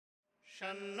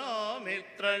शन्नो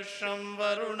मित्रः शं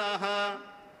वरुणः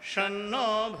शन्नो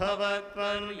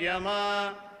भवत्पर्यमा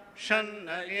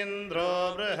शन्न इन्द्रो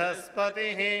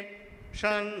बृहस्पतिः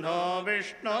शन्नो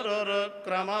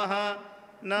विष्णुरुक्रमः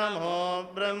नमो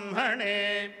ब्रह्मणे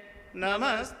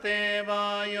नमस्ते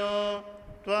वायो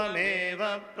त्वमेव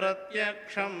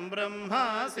प्रत्यक्षं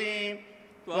ब्रह्मासि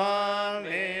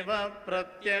त्वामेव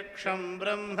प्रत्यक्षं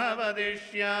ब्रह्म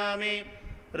वदिष्यामि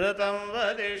ऋतं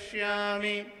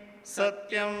वदिष्यामि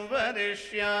सत्यं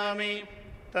वदिष्यामि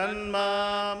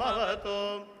तन्मामवतु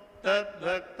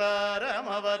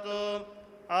तद्भक्तारमवतु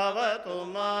अवतु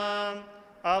माम्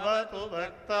अवतु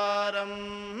भक्तारम्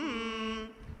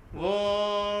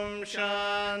ॐ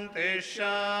शान्ति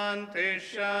शान्ति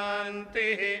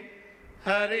शान्तिः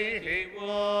हरिः ॐ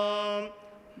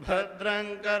भद्रं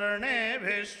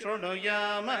कर्णेभिः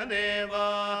शृणुयाम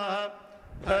देवाः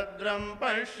भद्रं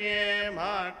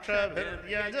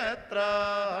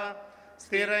पश्येमाक्षभिर्यजत्राः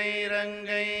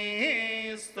स्थिरैरङ्गैः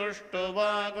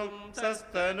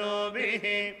स्तुष्टुवागुंसस्तनूभिः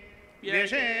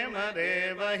व्यशेम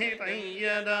देवहितं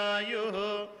यदायुः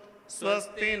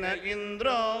स्वस्ति न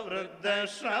इन्द्रो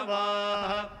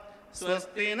वृद्धश्रवाः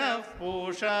स्वस्ति नः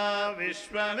पूषा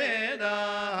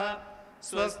विश्ववेदाः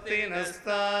स्वस्ति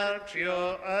नस्तार्क्ष्यो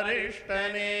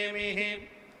अरिष्टनेमिः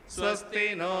स्वस्ति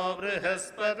नो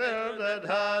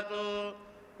बृहस्पतिर्दधातु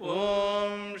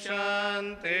ॐ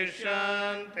शान्ति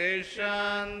शान्ति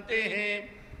शान्तिः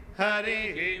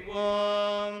हरिः ॐ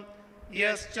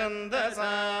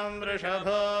यश्चन्दसां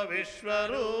वृषभो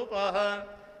विश्वरूपः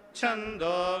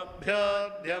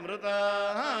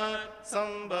छन्दोभ्योऽध्यमृताः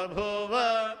सम्बभूव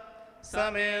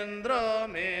समेन्द्रो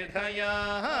मेधया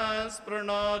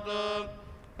स्पृणोतु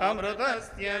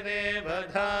अमृतस्य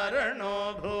देवधारणो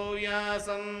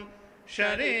भूयासं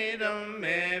शरीरं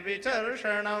मे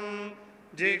विचर्षणं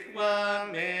जिह्वा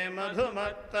मे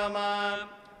मधुमत्तमा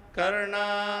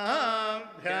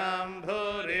कर्णाभ्यां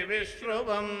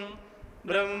भूरिविश्रुवं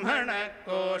ब्रह्मणः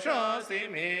कोशोऽसि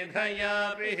मेधया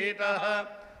पिहितः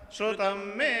श्रुतं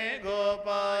मे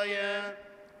गोपाय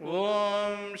ॐ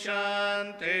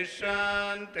शान्ति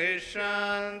शान्ति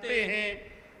शान्तिः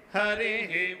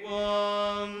हरिः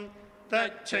ॐ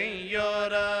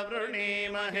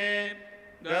तच्छंयोरावृणीमहे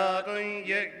गातुं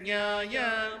यज्ञाय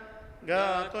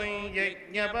गातुं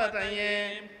यज्ञपतये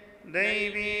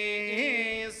दैवी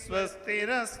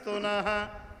स्वस्तिरस्तु नः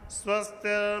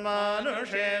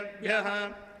स्वस्तिर्मानुषेभ्यः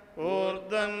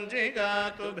ऊर्ध्वं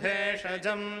जिगातु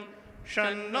भेषजं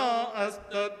शन्नो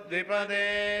अस्तु द्विपदे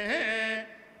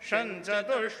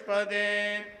शञ्चतुष्पदे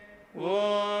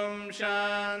ॐ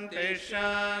शान्ति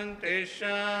शान्ति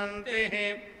शान्तिः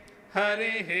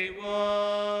हरिः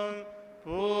ॐ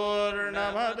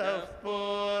पूर्णमदः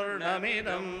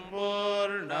पूर्णमिदं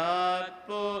पूर्णात्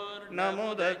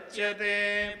पूर्णमुदच्यते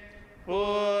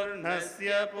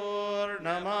पूर्णस्य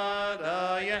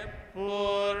पूर्णमादाय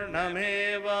पूर्णमेवावशिष्यते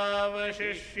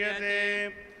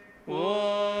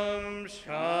ॐ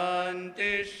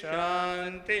शान्ति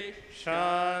शान्ति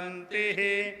शान्तिः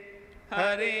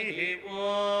हरिः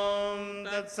ॐ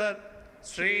तत्सत्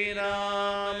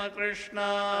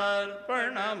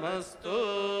श्रीरामकृष्णार्पणमस्तु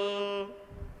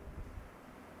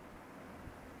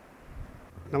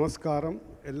Namaskaram,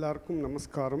 ellarkum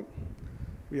namaskaram.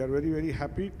 We are very, very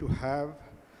happy to have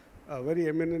a very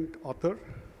eminent author,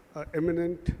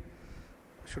 eminent,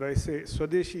 should I say,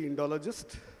 Swadeshi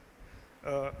Indologist,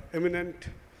 eminent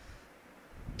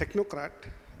technocrat.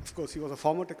 Of course, he was a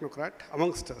former technocrat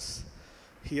amongst us.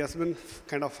 He has been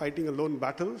kind of fighting a lone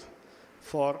battle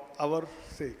for our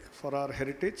sake, for our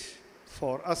heritage,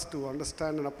 for us to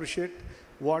understand and appreciate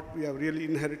what we have really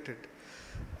inherited.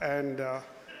 And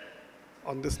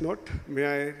on this note, may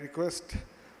I request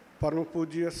Parama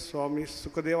Pujya Swami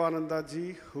Sukadevananda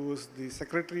ji, who is the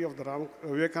secretary of the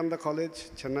Vivekananda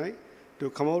College, Chennai, to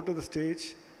come out to the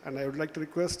stage. And I would like to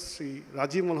request Sri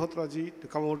Rajiv Malhotra ji to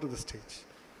come out to the stage.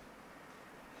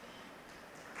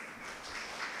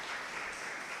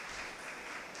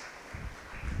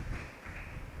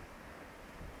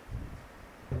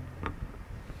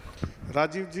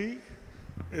 Rajiv ji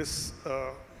is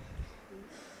a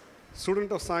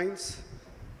student of science,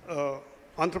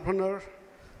 entrepreneur,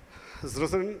 has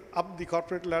risen up the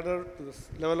corporate ladder to the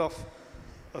level of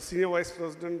a senior vice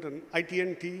president in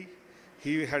IT&T.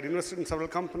 He had invested in several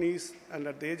companies, and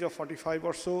at the age of 45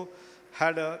 or so,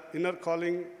 had an inner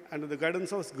calling, and with the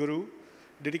guidance of his guru,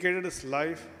 dedicated his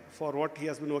life for what he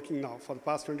has been working now for the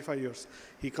past 25 years.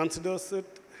 He considers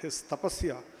it his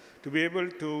tapasya to be able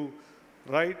to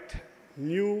write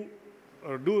new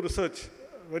or do research,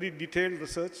 very detailed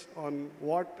research on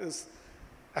what is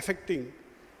affecting,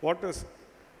 what is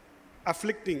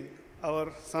afflicting our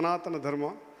Sanatana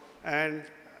Dharma, And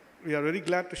we are very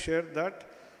glad to share that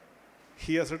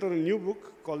he has written a new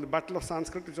book called The Battle of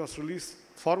Sanskrit, which was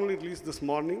formally released this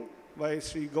morning by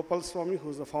Sri Gopal Swami, who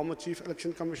is the former Chief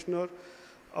Election Commissioner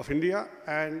of India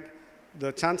and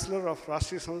the Chancellor of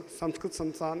Rashtriya Sanskrit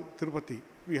Sansthan, Tirupati.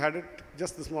 We had it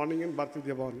just this morning in Bharati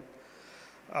Vidya Bhavan.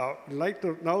 I'd like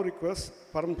to now request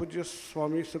Param Pujya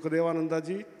Swami Sukadevananda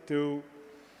ji to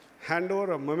hand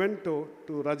over a memento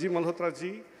to Rajiv Malhotra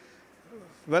ji,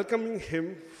 welcoming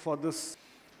him for this.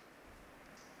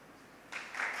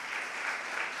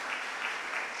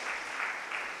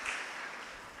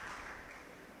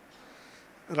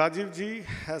 Rajiv ji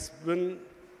has been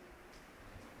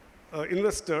an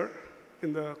investor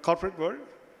in the corporate world.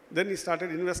 Then he started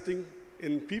investing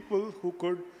in people who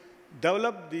could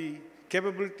develop the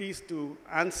capabilities to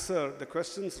answer the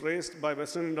questions raised by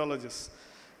Western Indologists.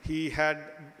 He had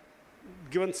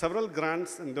given several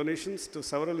grants and donations to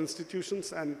several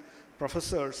institutions and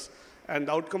professors, and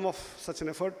the outcome of such an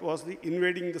effort was the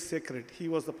Invading the Sacred. He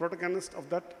was the protagonist of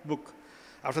that book.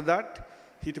 After that,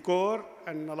 he took over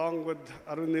and along with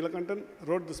Arvind Neelakantan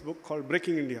wrote this book called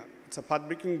Breaking India. It's a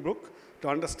path-breaking book to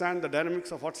understand the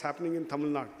dynamics of what's happening in Tamil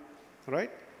Nadu,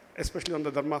 right? Especially on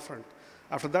the Dharma front.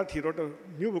 After that, he wrote a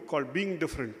new book called Being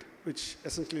Different, which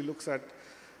essentially looks at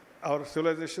our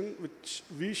civilization, which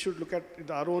we should look at in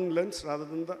our own lens rather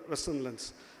than the Western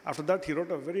lens. After that, he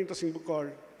wrote a very interesting book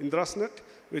called Indra's Net,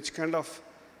 which kind of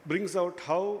brings out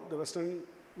how the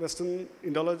Western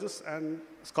Indologists and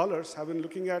scholars have been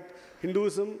looking at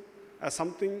Hinduism as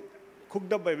something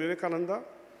cooked up by Vivekananda,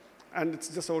 and it's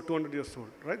just over 200 years old,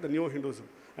 right? The Neo-Hinduism.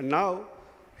 And now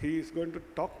he is going to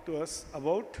talk to us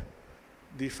about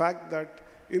the fact that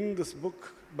in this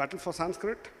book, Battle for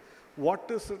Sanskrit,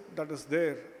 what is it that is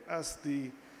there as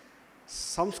the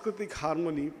Sanskritic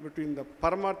harmony between the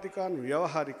Paramarthika and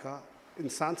Vyavaharika in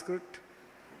Sanskrit,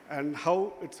 and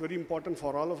how it's very important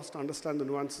for all of us to understand the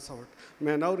nuances of it.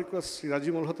 May I now request Sri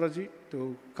Rajiv Malhotra ji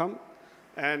to come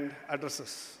and address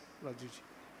us. Rajiv ji.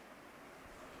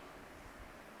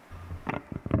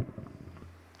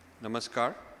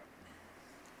 Namaskar.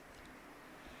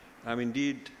 I'm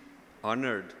indeed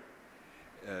honored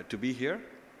to be here.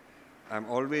 I'm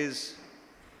always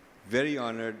very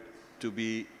honored to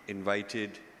be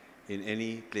invited in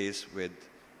any place with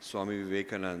Swami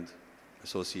Vivekananda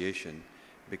Association,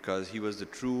 because he was the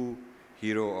true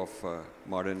hero of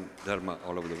modern Dharma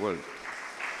all over the world.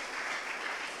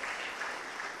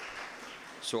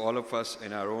 So all of us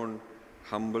in our own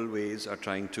humble ways are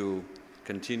trying to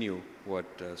continue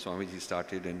what Swamiji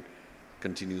started and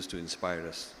continues to inspire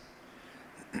us.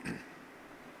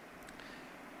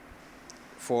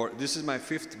 This is my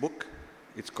 5th book.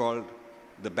 It's called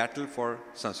The Battle for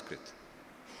Sanskrit.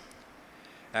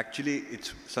 Actually,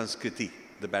 it's Sanskriti,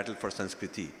 The Battle for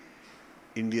Sanskriti.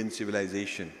 Indian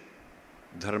civilization,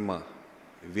 Dharma,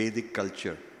 Vedic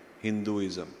culture,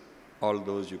 Hinduism, all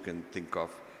those you can think of.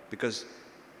 Because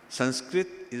Sanskrit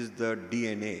is the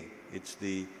DNA, it's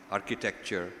the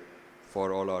architecture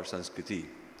for all our Sanskriti.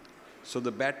 So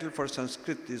the battle for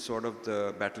Sanskrit is sort of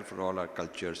the battle for all our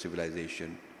culture,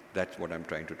 civilization. That's what I'm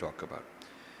trying to talk about.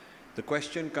 The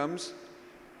question comes,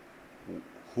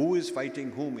 who is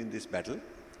fighting whom in this battle?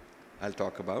 I'll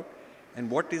talk about. And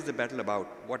what is the battle about?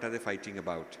 What are they fighting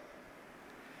about?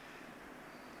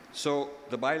 So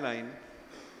the byline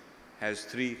has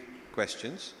 3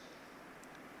 questions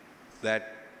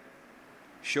that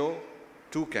show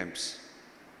 2 camps.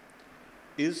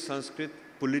 Is Sanskrit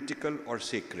political or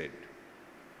sacred?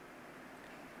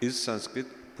 Is Sanskrit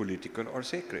political or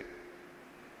sacred?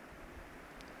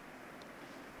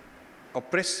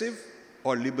 Oppressive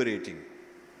or liberating?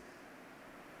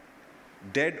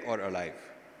 Dead or alive?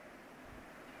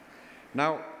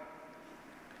 Now,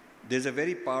 there's a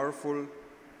very powerful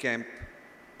camp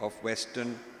of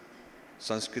Western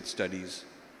Sanskrit studies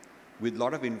with a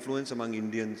lot of influence among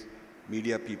Indians,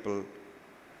 media people,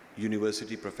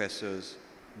 university professors,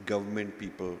 government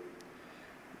people,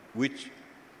 which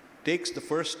takes the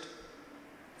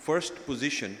first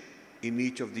position in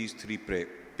each of these 3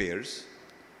 pairs.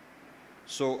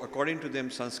 So according to them,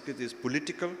 Sanskrit is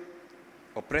political,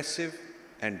 oppressive,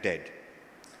 and dead.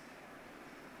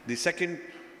 The second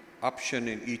option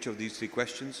in each of these 3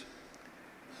 questions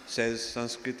says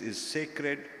Sanskrit is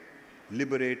sacred,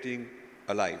 liberating,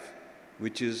 alive,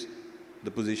 which is the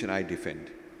position I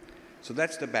defend. So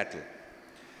that's the battle.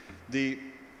 It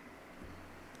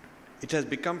has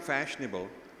become fashionable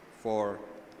for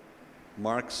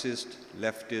Marxist,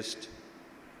 leftist,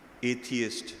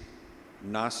 atheist,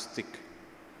 Gnostic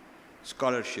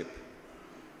scholarship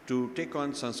to take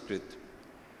on Sanskrit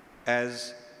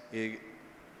as a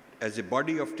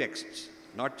body of texts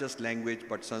not just language,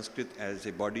 but Sanskrit as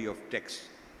a body of texts,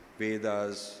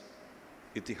 Vedas,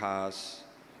 Itihas,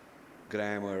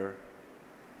 grammar,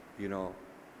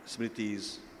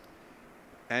 Smritis,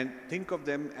 and think of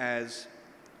them as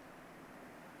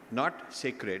not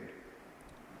sacred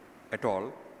at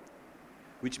all,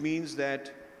 which means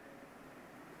that,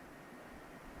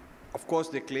 of course,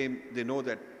 they know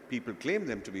that people claim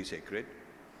them to be sacred,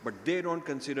 but they don't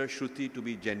consider Shruti to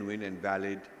be genuine and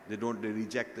valid. They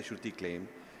reject the Shruti claim.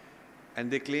 And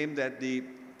they claim that the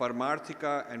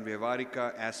Paramarthika and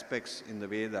Vyavaharika aspects in the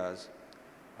Vedas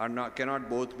cannot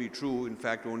both be true. In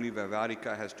fact, only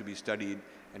Vyavaharika has to be studied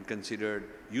and considered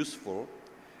useful.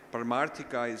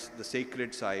 Paramarthika is the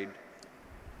sacred side,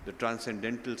 the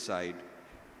transcendental side,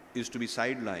 is to be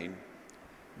sidelined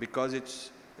because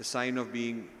it's a sign of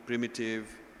being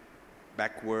primitive,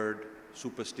 backward,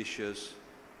 superstitious,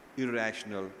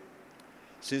 irrational.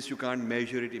 Since you can't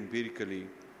measure it empirically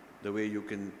the way you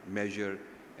can measure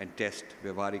and test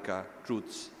Vyavaharika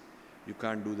truths, you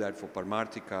can't do that for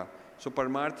Paramarthika. So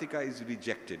Paramarthika is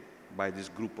rejected by this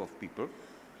group of people.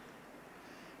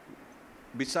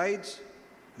 Besides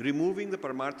removing the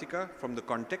Paramarthika from the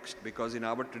context, because in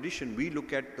our tradition we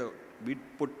look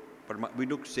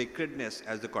sacredness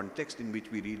as the context in which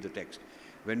we read the text.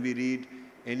 When we read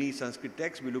any Sanskrit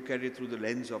text, we look at it through the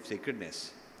lens of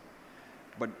sacredness.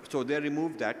 So they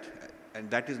removed that, and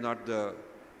that is not the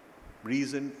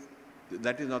reason,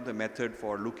 that is not the method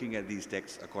for looking at these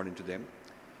texts according to them.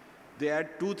 They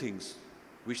add two things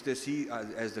which they see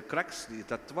as the crux, the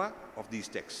tattva of these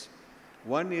texts.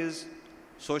 One is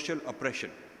social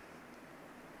oppression,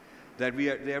 that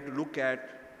they have to look at,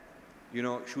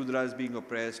 Shudras being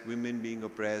oppressed, women being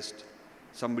oppressed,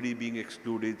 somebody being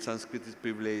excluded, Sanskrit is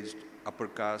privileged, upper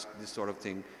caste, this sort of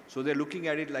thing. So they're looking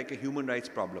at it like a human rights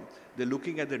problem. They're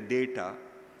looking at the data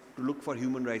to look for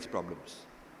human rights problems.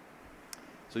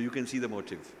 So you can see the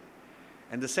motive.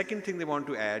 And the second thing they want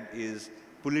to add is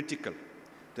political,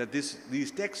 that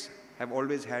these texts have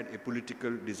always had a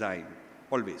political design,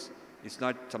 always. It's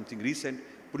not something recent.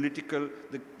 Political,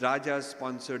 the Rajas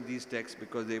sponsored these texts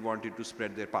because they wanted to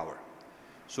spread their power.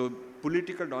 So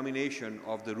political domination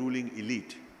of the ruling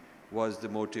elite was the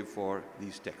motive for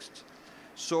these texts.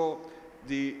 So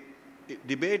the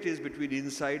debate is between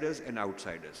insiders and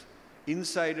outsiders.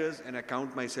 Insiders, and I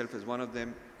count myself as one of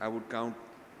them, I would count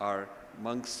our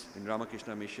monks in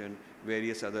Ramakrishna mission,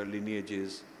 various other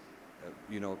lineages,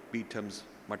 Peethams,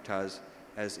 Mathas,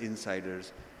 as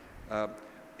insiders.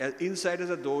 Insiders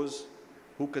are those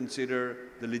who consider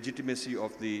the legitimacy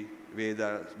of the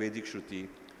Vedic Shruti,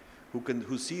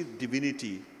 who see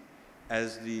divinity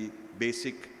as the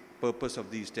basic purpose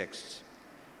of these texts,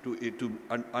 to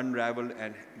unravel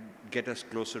and get us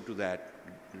closer to that,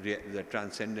 the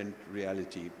transcendent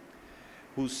reality,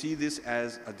 who see this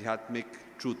as adhyatmic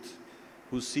truth,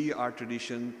 who see our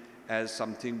tradition as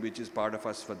something which is part of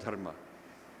our Swadharma,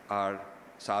 our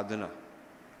sadhana.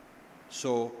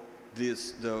 So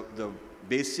the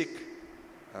basic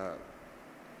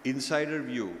insider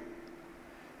view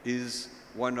is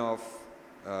one of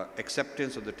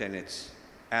acceptance of the tenets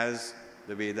as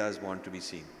the Vedas want to be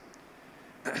seen.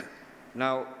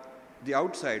 Now, the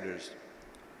outsiders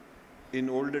in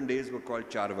olden days were called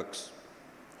Charvaks.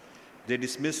 They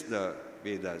dismissed the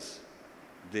Vedas.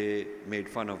 They made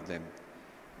fun of them.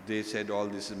 They said all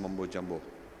this is mumbo jumbo,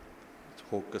 it's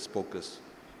hocus pocus,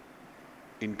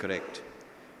 incorrect.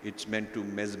 It's meant to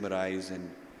mesmerize and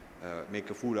make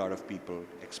a fool out of people,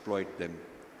 exploit them.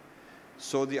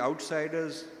 So the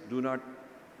outsiders do not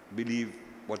believe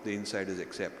what the insiders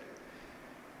accept.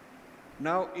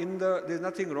 Now, there's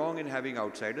nothing wrong in having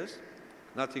outsiders,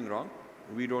 nothing wrong.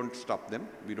 We don't stop them.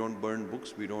 We don't burn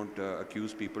books. We don't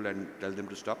accuse people and tell them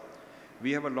to stop.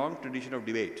 We have a long tradition of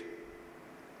debate.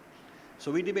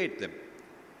 So we debate them.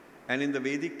 And in the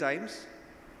Vedic times,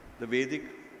 the Vedic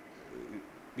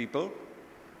people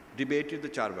debated the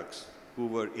Charvaks, who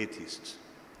were atheists.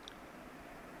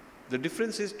 The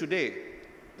difference is today,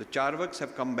 the Charvaks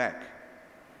have come back.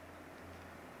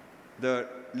 The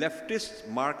leftist,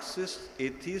 Marxist,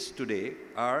 atheists today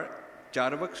are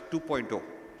Charvaks 2.0.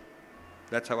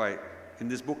 That's how in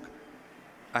this book,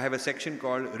 I have a section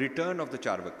called Return of the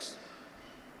Charvaks.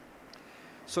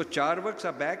 So Charvaks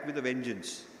are back with a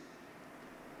vengeance.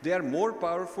 They are more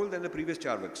powerful than the previous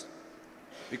Charvaks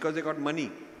because they got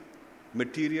money,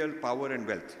 material, power and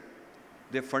wealth.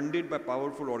 They're funded by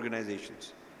powerful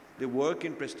organizations. They work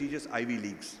in prestigious Ivy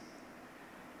Leagues.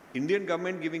 Indian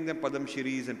government giving them Padam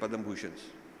Shris and Padam Bhushans.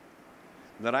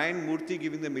 Narayan Murthy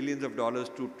giving them millions of dollars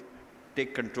to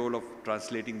take control of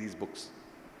translating these books.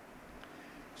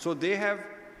 So they have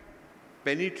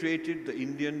penetrated the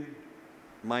Indian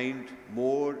mind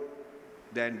more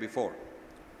than before.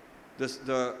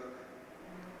 The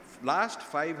last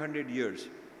 500 years,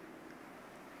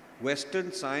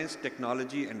 Western science,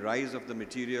 technology, and rise of the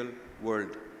material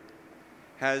world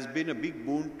has been a big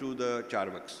boon to the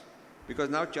Charvaks. Because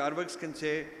now Charvaks can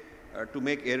say, to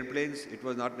make airplanes, it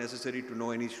was not necessary to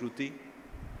know any Shruti.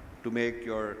 To make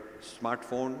your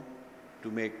smartphone, to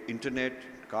make internet,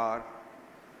 car,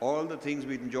 all the things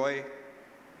we enjoy,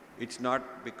 it's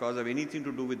not because of anything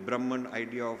to do with Brahman,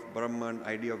 idea of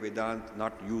Vedanta,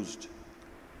 not used.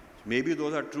 Maybe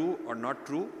those are true or not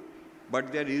true,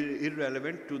 but they are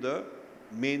irrelevant to the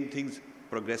main things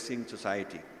progressing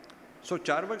society. So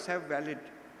Charvaks have valid,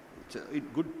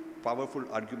 good, powerful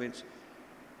arguments,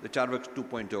 the Charvaks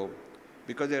 2.0,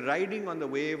 because they're riding on the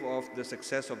wave of the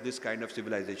success of this kind of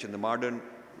civilization, the modern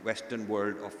Western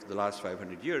world of the last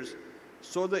 500 years.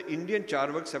 So the Indian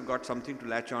Charvaks have got something to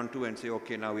latch on to and say,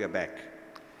 okay, now we are back.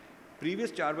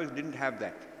 Previous Charvaks didn't have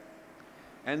that.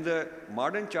 And the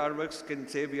modern Charvaks can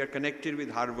say we are connected with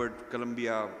Harvard,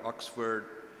 Columbia, Oxford,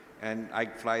 and I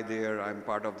fly there, I'm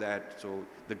part of that, so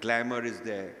the glamour is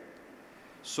there.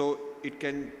 So it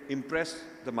can impress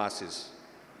the masses.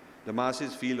 The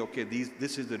masses feel, okay,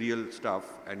 this is the real stuff,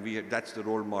 and that's the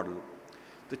role model.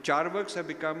 The Charvaks have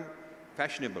become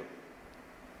fashionable.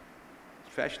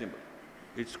 It's fashionable.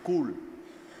 It's cool,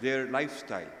 their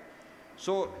lifestyle.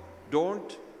 So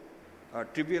don't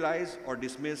trivialize or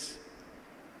dismiss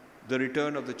the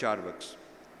return of the Charvaks.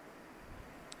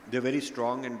 They're very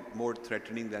strong and more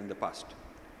threatening than the past.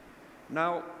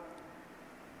 Now,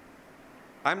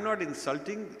 I'm not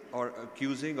insulting or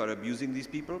accusing or abusing these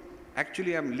people.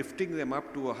 Actually, I'm lifting them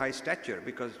up to a high stature,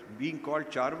 because being called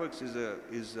Charvaks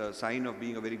is a sign of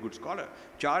being a very good scholar.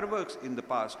 Charvaks in the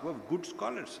past were good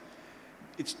scholars.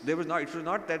 It was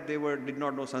not that they did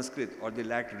not know Sanskrit or they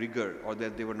lacked rigor or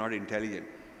that they were not intelligent.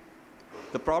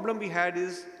 The problem we had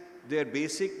is their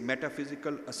basic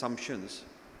metaphysical assumptions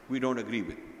we don't agree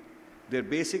with. Their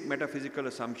basic metaphysical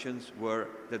assumptions were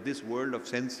that this world of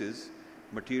senses,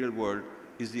 material world,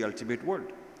 is the ultimate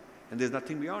world, and there's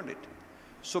nothing beyond it.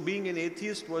 So being an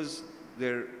atheist was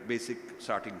their basic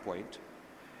starting point.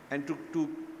 And to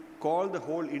call the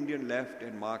whole Indian left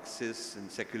and Marxists and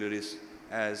secularists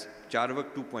as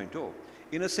Charvak 2.0,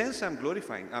 in a sense I'm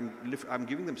glorifying, I'm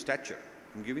giving them stature.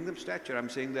 I'm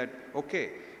saying that,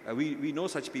 okay, we know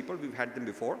such people, we've had them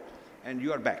before, and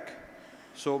you are back.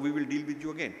 So we will deal with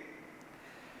you again.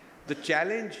 The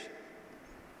challenge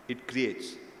it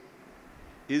creates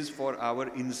is for our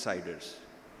insiders.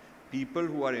 People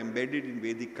who are embedded in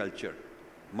Vedic culture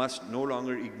must no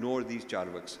longer ignore these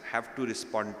Charvaks, have to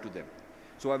respond to them.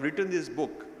 So I've written this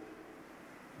book.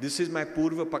 This is my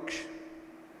Purva Paksh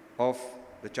of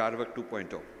the Charvak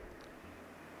 2.0.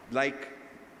 Like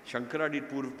Shankara did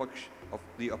Purva Paksh of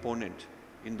the opponent.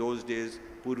 In those days,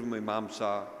 Purva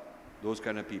Mimamsa, those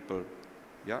kind of people,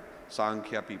 yeah,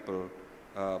 Sankhya people,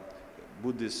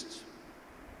 Buddhists.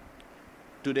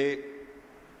 Today,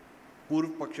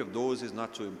 Purva Paksh of those is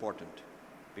not so important,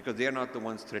 because they are not the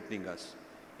ones threatening us.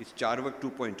 It's Charvak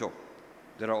 2.0.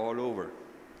 They are all over.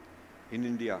 In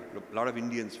India, a lot of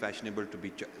Indians fashionable to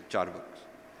be Charvaks.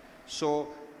 So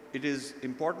it is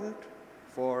important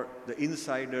for the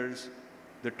insiders,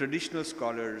 the traditional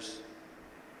scholars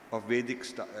of Vedic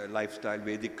lifestyle,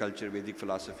 Vedic culture, Vedic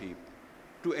philosophy,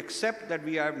 to accept that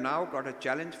we have now got a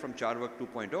challenge from Charvak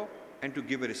 2.0 and to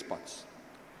give a response.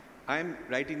 I am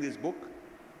writing this book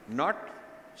not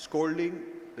scolding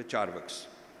the Charvaks,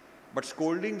 but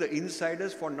scolding the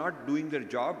insiders for not doing their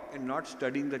job and not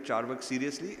studying the Charvaks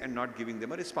seriously and not giving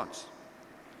them a response.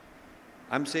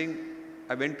 I'm saying,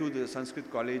 I went to the Sanskrit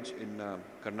college in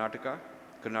Karnataka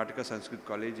Sanskrit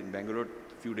College in Bangalore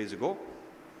a few days ago,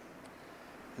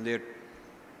 and there are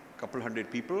a couple hundred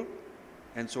people,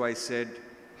 and so I said,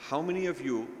 how many of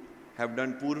you have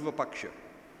done Purva Paksha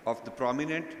of the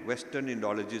prominent Western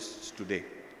Indologists today?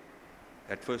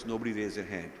 At first nobody raised their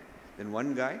hand. Then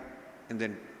one guy, and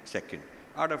then second.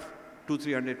 Out of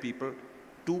 200-300 people,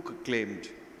 2 claimed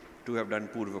to have done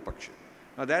Purva Paksha.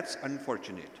 Now that's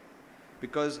unfortunate,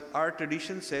 because our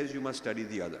tradition says you must study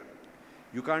the other.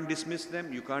 You can't dismiss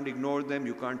them, you can't ignore them,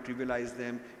 you can't trivialize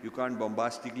them, you can't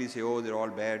bombastically say, oh, they're all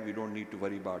bad, we don't need to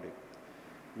worry about it.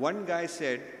 One guy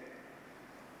said,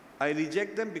 I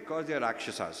reject them because they are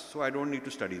Rakshasas, so I don't need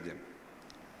to study them.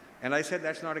 And I said,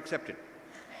 that's not accepted.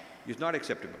 It's not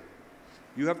acceptable.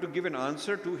 You have to give an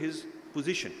answer to his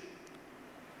position.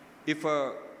 He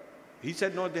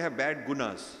said, no, they have bad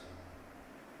gunas.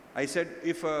 I said,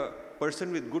 if a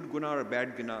person with good guna or a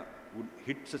bad guna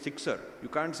hits a sixer, you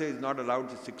can't say he's not allowed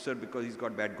to sixer because he's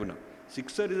got bad guna.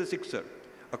 Sixer is a sixer.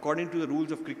 According to the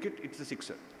rules of cricket, it's a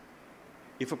sixer.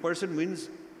 If a person wins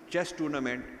chess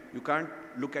tournament, you can't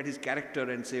look at his character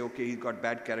and say, okay, he's got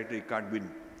bad character, he can't win.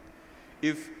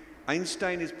 If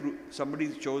Einstein is,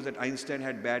 somebody shows that Einstein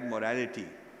had bad morality,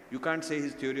 you can't say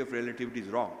his theory of relativity is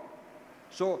wrong.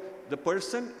 So the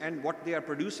person and what they are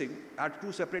producing are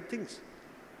two separate things.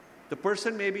 The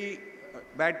person may be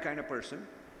a bad kind of person,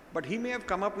 but he may have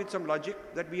come up with some logic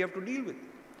that we have to deal with.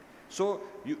 So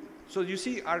you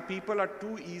see, our people are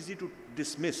too easy to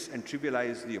dismiss and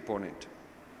trivialize the opponent.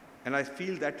 And I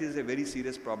feel that is a very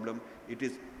serious problem. It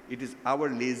is our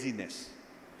laziness.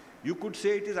 You could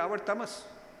say it is our tamas,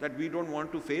 that we don't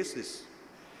want to face this.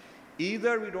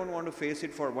 Either we don't want to face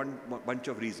it for one bunch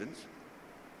of reasons,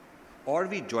 or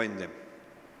we join them.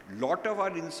 Lot of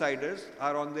our insiders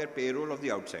are on their payroll of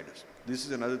the outsiders. This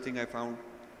is another thing I found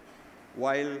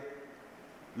while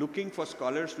looking for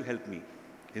scholars to help me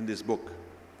in this book.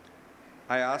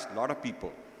 I asked a lot of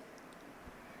people,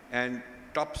 and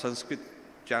top Sanskrit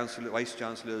chancellor, vice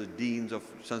chancellors, deans of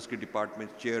Sanskrit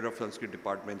departments, chair of Sanskrit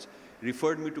departments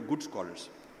referred me to good scholars.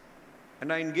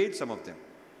 And I engaged some of them.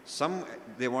 Some,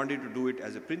 they wanted to do it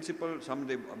as a principal, some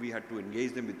we had to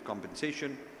engage them with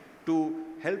compensation to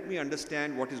help me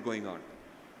understand what is going on.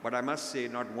 But I must say,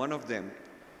 not one of them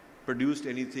produced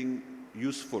anything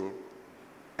useful,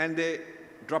 and they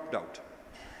dropped out.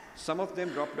 Some of them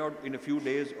dropped out in a few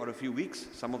days or a few weeks.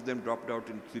 Some of them dropped out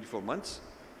in 3-4 months.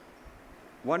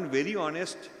 One very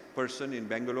honest person in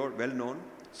Bangalore, well known,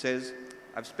 says,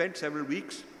 I've spent several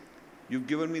weeks. You've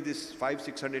given me this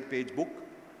 500-600 page book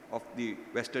of the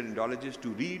Western Indologists to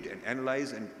read and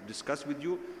analyze and discuss with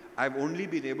you. I've only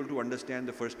been able to understand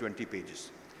the first 20 pages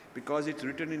because it's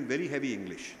written in very heavy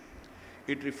English.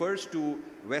 It refers to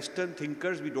Western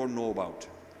thinkers we don't know about.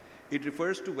 It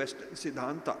refers to Western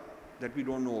Siddhanta that we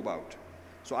don't know about.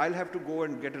 So I'll have to go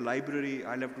and get a library.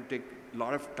 I'll have to take a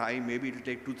lot of time, maybe it'll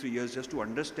take 2-3 years just to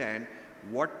understand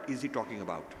what is he talking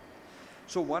about.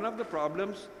 So one of the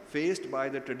problems faced by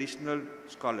the traditional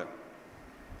scholar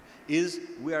is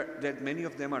that many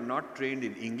of them are not trained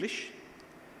in English,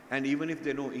 and even if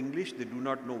they know English, they do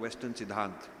not know Western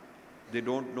Siddhant. They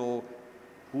don't know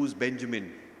who's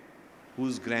Benjamin,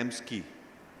 who's Gramsci,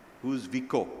 who's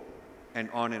Vico, and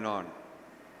on,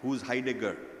 who's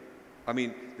Heidegger. I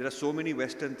mean, there are so many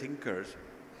Western thinkers,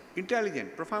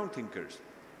 intelligent, profound thinkers,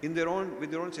 with their own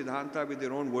Siddhanta, with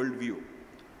their own worldview.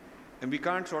 And we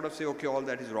can't sort of say, okay, all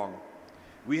that is wrong.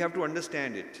 We have to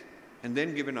understand it and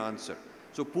then give an answer.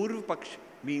 So Purv Paksh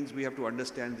means we have to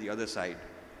understand the other side.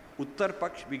 Uttar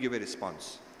Paksh, we give a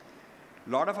response. A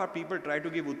lot of our people try to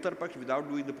give Uttar Paksh without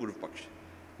doing the Purv Paksh,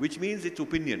 which means it's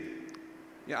opinion.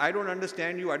 Yeah, I don't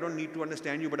understand you, I don't need to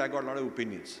understand you, but I got a lot of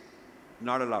opinions.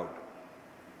 Not allowed.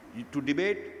 To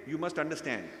debate, you must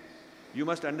understand. You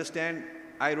must understand,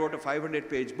 I wrote a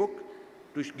 500-page book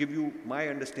to give you my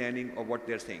understanding of what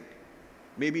they're saying.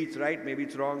 Maybe it's right, maybe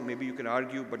it's wrong, maybe you can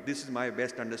argue, but this is my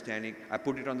best understanding. I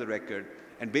put it on the record,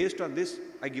 and based on this,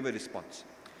 I give a response.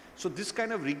 So this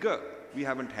kind of rigor we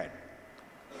haven't had.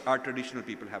 Our traditional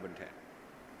people haven't had.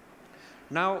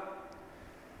 Now,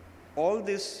 all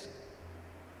this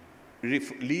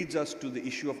leads us to the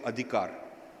issue of adhikar.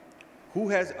 Who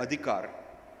has adhikar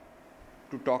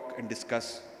to talk and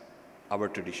discuss our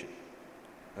tradition?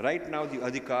 Right now, the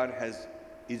adhikar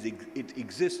it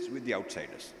exists with the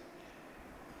outsiders.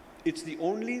 It's the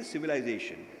only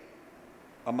civilization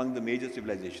among the major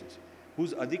civilizations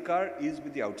whose adhikar is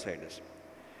with the outsiders.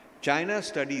 China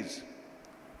studies,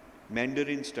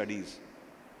 Mandarin studies,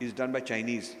 is done by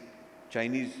Chinese.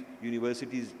 Chinese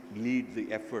universities lead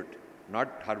the effort,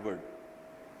 not Harvard.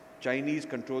 Chinese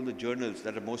control the journals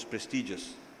that are most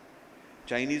prestigious.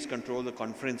 Chinese control the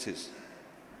conferences.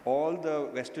 All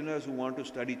the Westerners who want to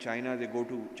study China, they go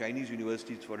to Chinese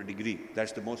universities for a degree.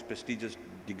 That's the most prestigious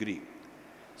degree.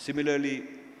 Similarly,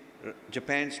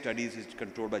 Japan studies is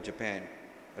controlled by Japan.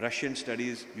 Russian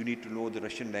studies, you need to know the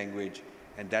Russian language,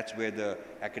 and that's where the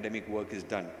academic work is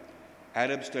done.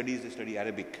 Arab studies, they study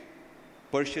Arabic.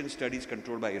 Persian studies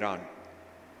controlled by Iran.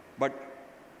 But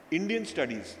Indian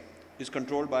studies is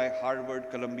controlled by Harvard,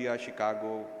 Columbia,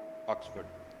 Chicago, Oxford.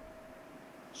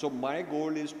 So my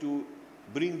goal is to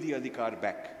bring the adhikar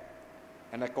back,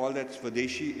 and I call that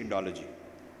Swadeshi Indology.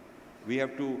 We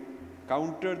have to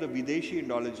counter the Videshi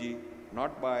Indology,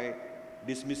 not by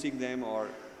dismissing them or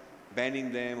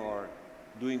banning them or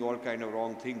doing all kind of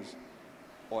wrong things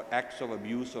or acts of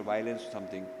abuse or violence or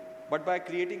something, but by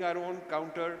creating our own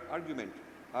counter argument,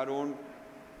 our own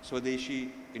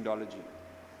Swadeshi Indology.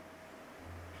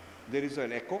 There is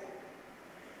an echo.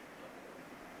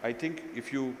 I think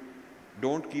if you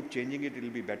don't keep changing it, it will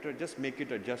be better. Just make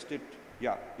it, adjust it.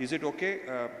 Yeah. Is it okay?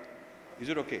 Is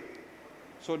it okay?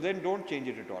 So then don't change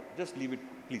it at all. Just leave it,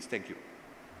 please. Thank you.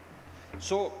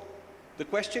 So the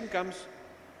question comes,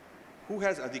 who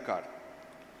has adhikar?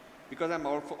 Because I'm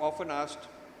often asked,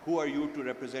 who are you to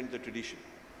represent the tradition?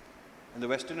 And the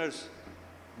Westerners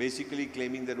basically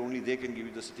claiming that only they can give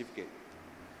you the certificate.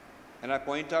 And I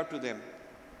point out to them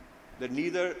that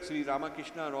neither Sri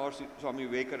Ramakrishna nor Swami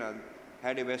Vivekananda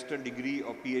had a Western degree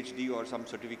or PhD or some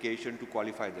certification to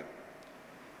qualify them.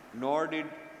 Nor did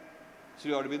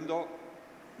Sri Aurobindo,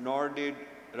 nor did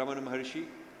Ramana Maharshi,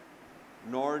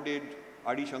 nor did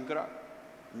Adi Shankara,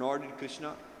 nor did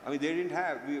Krishna. I mean, they didn't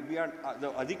have, we are,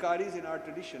 the adhikaris in our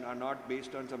tradition are not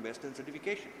based on some Western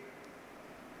certification.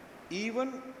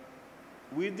 Even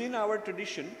within our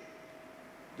tradition,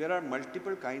 there are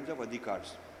multiple kinds of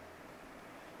adhikars.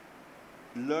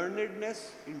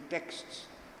 Learnedness in texts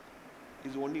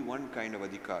is only one kind of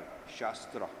adhikar,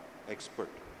 Shastra, expert.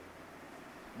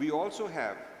 We also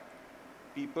have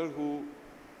people who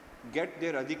get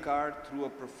their adhikar through a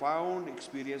profound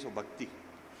experience of bhakti.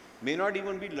 May not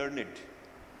even be learned,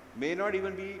 may not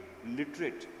even be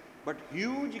literate, but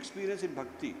huge experience in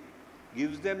bhakti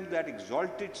gives them that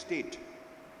exalted state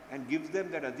and gives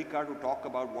them that adhikar to talk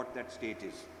about what that state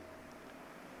is.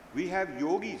 We have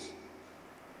yogis.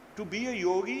 To be a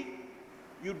yogi,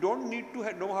 you don't need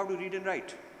to know how to read and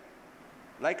write.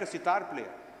 Like a sitar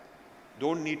player,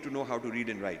 don't need to know how to read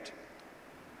and write.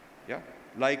 Yeah?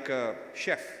 Like a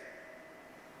chef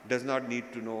does not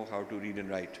need to know how to read and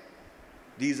write.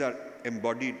 These are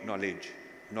embodied knowledge,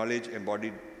 knowledge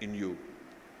embodied in you.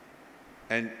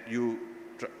 And you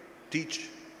teach,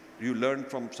 you learn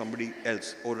from somebody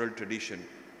else, oral tradition.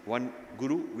 One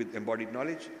guru with embodied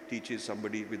knowledge teaches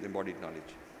somebody with embodied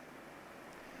knowledge.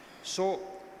 So,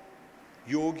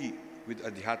 yogi with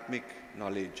adhyatmic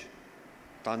knowledge,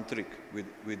 tantric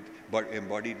with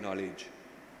embodied knowledge,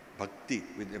 bhakti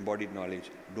with embodied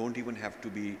knowledge, don't even have to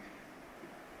be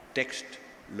text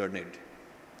learned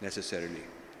necessarily.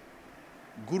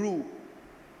 Guru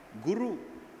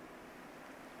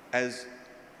as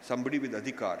somebody with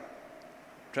adhikar,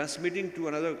 transmitting to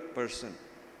another person,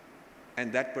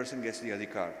 and that person gets the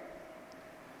adhikar,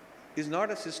 is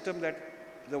not a system that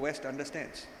the West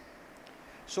understands.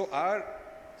 So our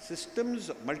systems,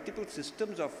 multiple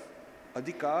systems of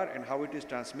adhikar and how it is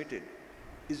transmitted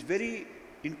is very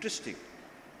interesting.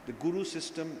 The guru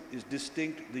system is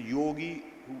distinct. The yogi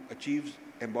who achieves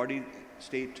embodied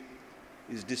state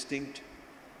is distinct.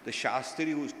 The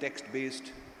shastri who is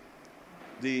text-based.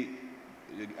 The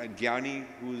jnani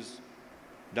who's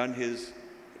done his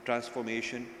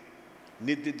transformation.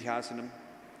 Nididhyasanam,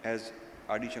 as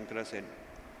Adi Shankara said.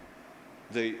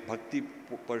 The bhakti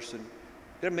person.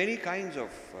 There are many kinds of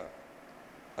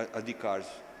adhikars.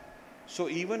 So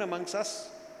even amongst us,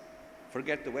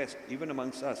 forget the West, even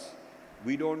amongst us,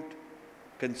 we don't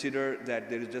consider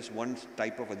that there is just one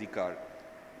type of adhikar.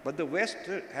 But the West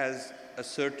has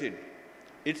asserted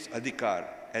its adhikar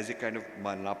as a kind of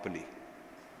monopoly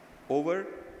over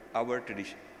our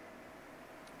tradition.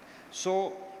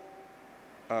 So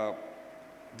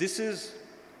this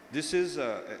is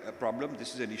a problem,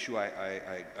 this is an issue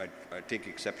I take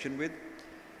exception with.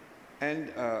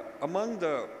 And among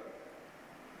the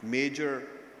major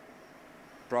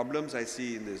problems I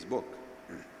see in this book,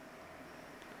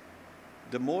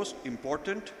 the most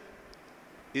important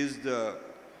is the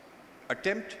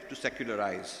attempt to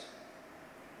secularize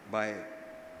by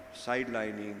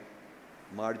sidelining,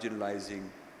 marginalizing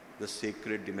the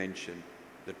sacred dimension,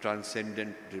 the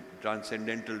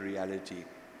transcendental reality,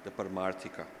 the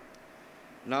Paramarthika.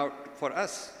 Now, for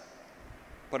us,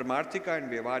 Paramarthika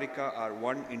and Vyavarika are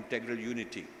one integral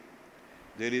unity.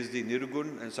 There is the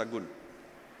Nirgun and Sagun.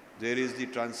 There is the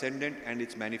transcendent and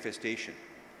its manifestation.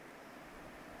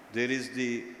 There is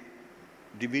the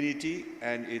divinity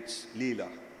and its Leela.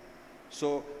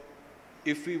 So,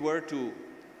 if we were to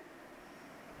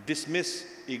dismiss,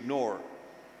 ignore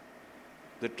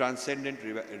the transcendent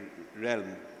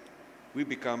realm, we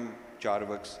become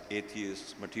charvaks,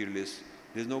 atheists, materialists.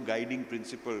 There is no guiding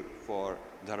principle for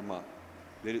dharma.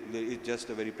 There is just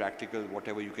a very practical,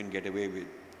 whatever you can get away with.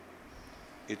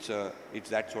 It's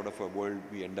that sort of a world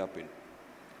we end up in.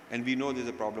 And we know there's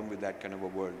a problem with that kind of a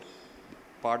world.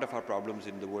 Part of our problems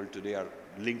in the world today are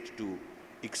linked to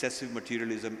excessive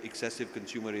materialism, excessive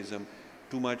consumerism,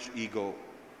 too much ego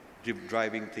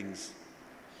driving things.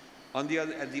 At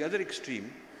the other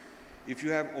extreme, if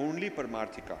you have only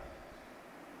Paramarthika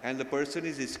and the person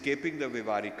is escaping the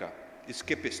Vyavarika,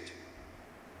 escapist,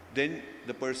 then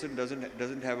the person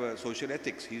doesn't have a social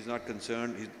ethics. He's not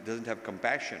concerned. He doesn't have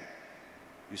compassion.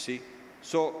 You see?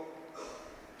 So,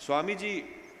 Swamiji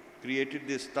created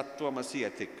this Tattvamasi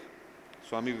ethic,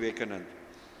 Swami Vivekananda.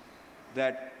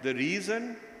 that the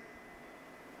reason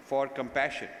for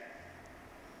compassion,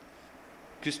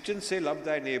 Christians say love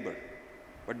thy neighbor,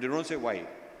 but they don't say why.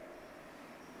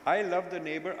 I love the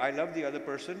neighbor, I love the other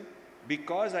person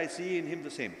because I see in him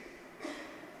the same.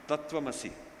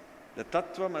 Tattvamasi. The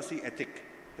Tattvamasi ethic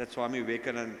that Swami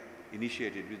Vivekananda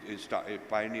initiated,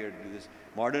 pioneered this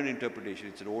modern interpretation.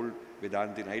 It's an old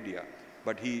Vedantin idea,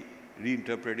 but he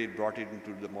reinterpreted, brought it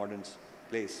into the modern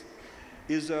place,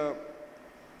 is a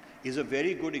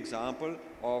very good example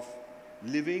of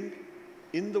living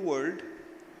in the world.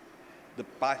 The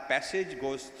passage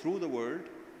goes through the world,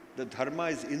 the dharma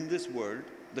is in this world,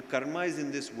 the karma is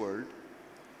in this world,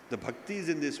 the bhakti is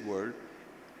in this world,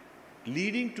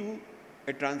 leading to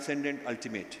a transcendent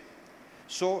ultimate.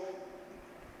 So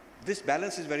this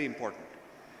balance is very important.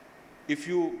 If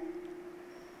you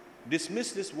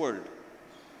dismiss this world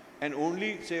and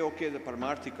only say, okay, the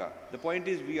paramarthika, the point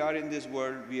is we are in this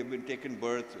world, we have been taken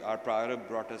birth, our prarabdha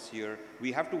brought us here,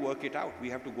 we have to work it out, we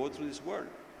have to go through this world.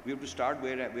 We have to start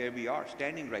where we are,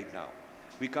 standing right now.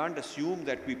 We can't assume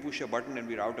that we push a button and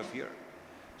we're out of here.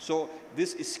 So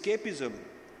this escapism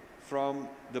from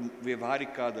the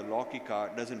vyavharika, the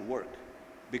laukika, doesn't work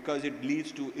because it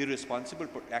leads to irresponsible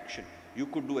action. You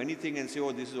could do anything and say,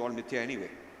 oh, this is all mithya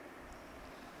anyway.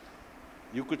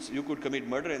 You could commit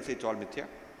murder and say it's all mithya.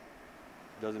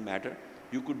 Doesn't matter.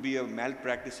 You could be a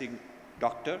malpracticing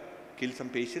doctor, kill some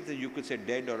patients, and you could say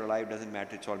dead or alive, doesn't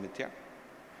matter, it's all mithya.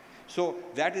 So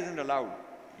that isn't allowed.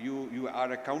 You are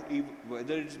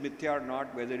whether it's mithya or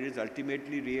not, whether it is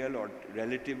ultimately real or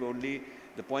relative only,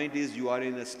 the point is you are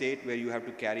in a state where you have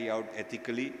to carry out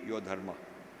ethically your dharma.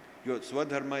 Your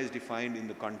swadharma is defined in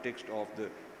the context of the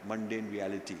mundane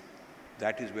reality.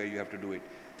 That is where you have to do it.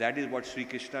 That is what Sri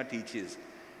Krishna teaches.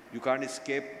 You can't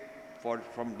escape from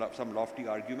some lofty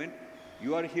argument.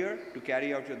 You are here to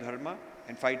carry out your dharma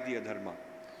and fight the adharma.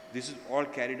 This is all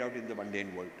carried out in the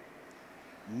mundane world.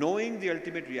 Knowing the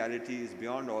ultimate reality is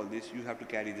beyond all this, you have to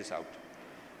carry this out.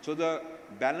 So the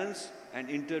balance and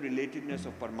interrelatedness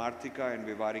of paramarthika and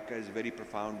vyavharika is very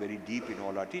profound, very deep in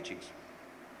all our teachings.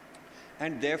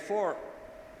 And therefore,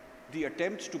 the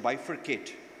attempts to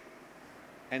bifurcate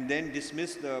and then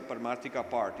dismiss the paramarthika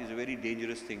part is a very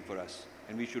dangerous thing for us,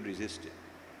 and we should resist it.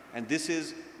 And this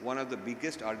is one of the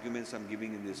biggest arguments I'm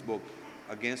giving in this book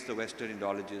against the Western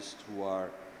Indologists who are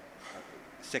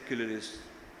secularists,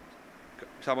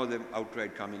 some of them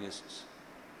outright communists.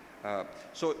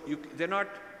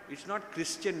 It's not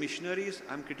Christian missionaries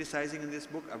I'm criticizing in this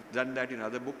book. I've done that in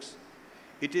other books.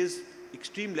 It is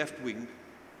extreme left-wing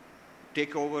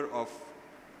takeover of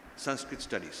Sanskrit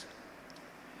studies.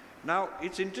 Now,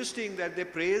 it's interesting that they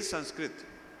praise Sanskrit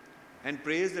and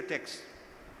praise the text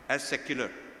as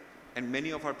secular, and many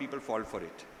of our people fall for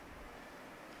it.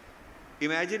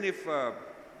 Imagine if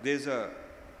there's a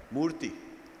murti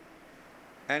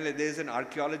and there's an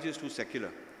archaeologist who's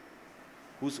secular,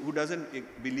 who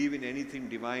doesn't believe in anything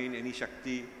divine, any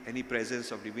Shakti, any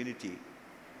presence of divinity.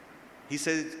 He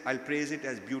says, I'll praise it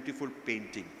as beautiful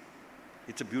painting.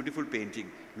 It's a beautiful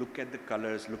painting. Look at the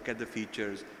colors, look at the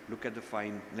features, look at the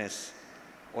fineness.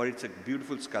 Or it's a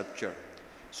beautiful sculpture.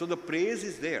 So the praise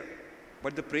is there,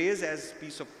 but the praise as a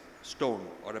piece of stone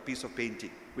or a piece of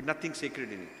painting with nothing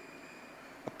sacred in it.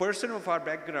 A person of our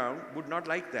background would not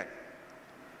like that.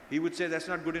 He would say, that's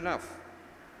not good enough.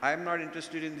 I am not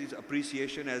interested in this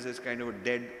appreciation as a kind of a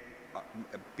dead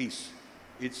piece.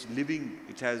 It's living,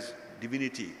 it has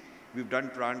divinity. We've done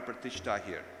Pran Pratishta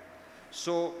here.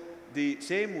 So the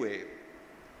same way,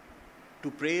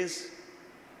 to praise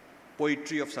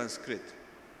poetry of Sanskrit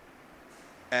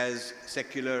as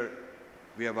secular,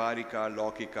 vyavharika,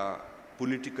 laukika,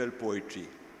 political poetry,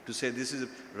 to say this is,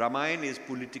 Ramayana is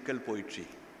political poetry,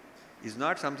 is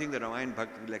not something the Ramayana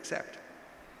Bhakt will accept.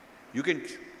 You can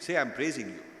say, I'm praising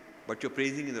you, but you're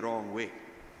praising in the wrong way.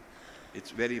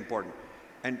 It's very important.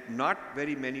 And not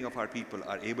very many of our people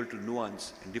are able to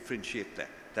nuance and differentiate that.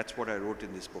 That's what I wrote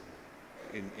in this book,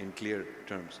 in clear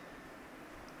terms.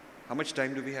 How much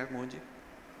time do we have, Mohanji?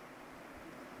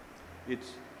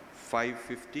 It's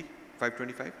 5:50,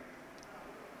 5:25?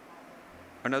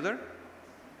 Another?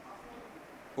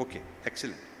 Okay,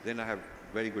 excellent. Then I have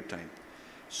very good time.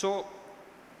 So,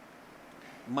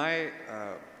 my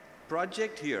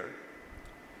project here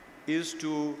is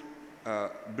to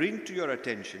bring to your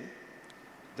attention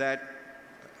that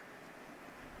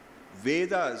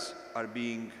Vedas are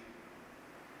being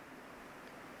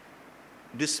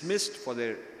dismissed for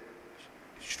their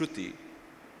Shruti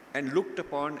and looked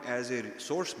upon as a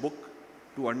source book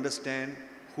to understand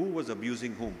who was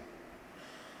abusing whom.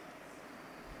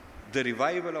 The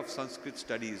revival of Sanskrit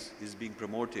studies is being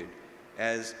promoted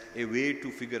as a way to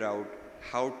figure out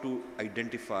how to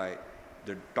identify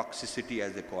the toxicity,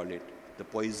 as they call it, the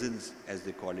poisons, as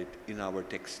they call it, in our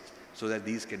text, so that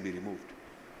these can be removed.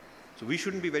 So we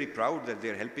shouldn't be very proud that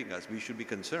they're helping us. We should be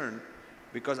concerned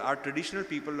because our traditional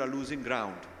people are losing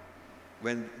ground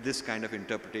when this kind of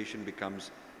interpretation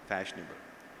becomes fashionable.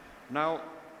 Now,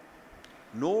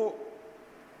 no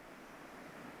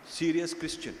serious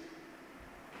Christian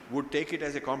would take it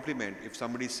as a compliment if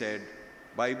somebody said,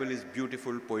 Bible is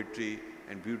beautiful poetry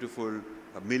and beautiful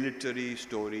military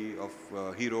story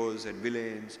of heroes and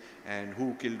villains and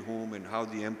who killed whom and how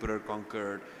the emperor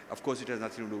conquered. Of course, it has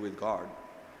nothing to do with God.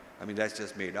 I mean, that's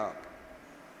just made up.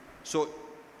 So,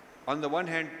 on the one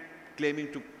hand,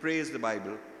 claiming to praise the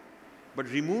Bible, but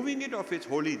removing it of its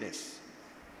holiness,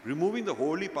 removing the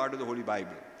holy part of the Holy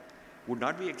Bible, would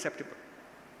not be acceptable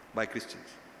by Christians.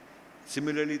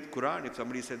 Similarly, the Quran, if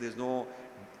somebody said there's no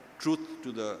truth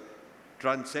to the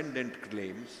transcendent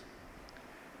claims,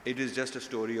 it is just a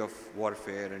story of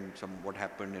warfare and some what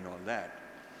happened and all that.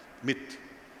 Myth.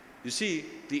 You see,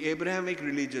 the Abrahamic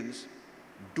religions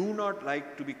do not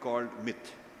like to be called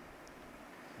myth.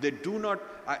 They do not,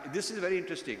 this is very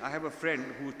interesting. I have a friend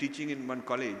who is teaching in one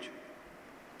college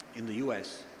in the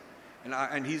US,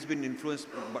 and he's been influenced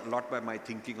a lot by my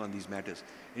thinking on these matters.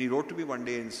 And he wrote to me one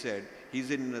day and said,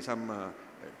 he's in some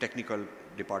technical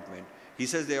department. He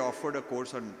says they offered a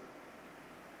course on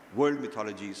world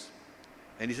mythologies.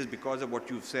 And he says, because of what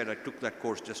you've said, I took that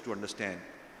course just to understand.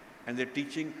 And they're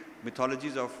teaching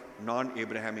mythologies of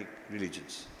non-Abrahamic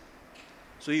religions.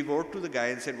 So he wrote to the guy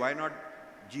and said, why not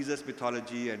Jesus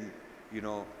mythology and,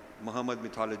 Muhammad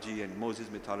mythology and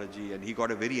Moses mythology? And he got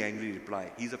a very angry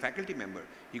reply. He's a faculty member.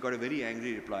 He got a very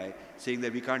angry reply saying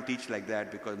that we can't teach like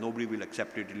that because nobody will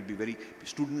accept it. It'll be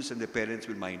students and their parents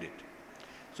will mind it.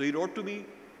 So he wrote to me.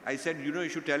 I said, you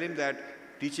should tell him that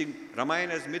teaching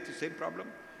Ramayana as myth is the same problem.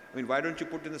 I mean, why don't you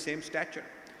put in the same stature?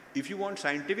 If you want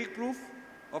scientific proof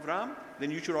of Ram, then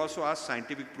you should also ask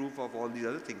scientific proof of all these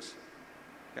other things.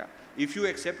 Yeah. If you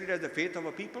accept it as the faith of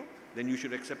a people, then you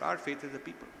should accept our faith as a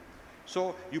people.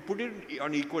 So you put it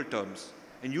on equal terms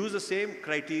and use the same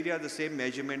criteria, the same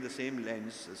measurement, the same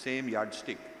lens, the same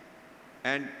yardstick.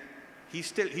 And he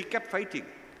kept fighting.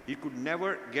 He could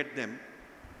never get them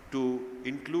to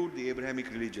include the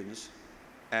Abrahamic religions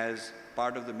as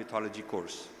part of the mythology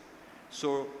course.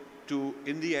 So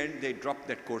in the end, they dropped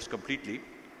that course completely,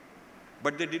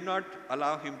 but they did not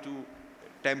allow him to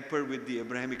tamper with the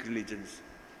Abrahamic religions.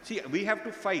 See, we have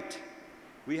to fight.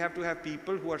 We have to have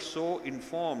people who are so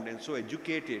informed and so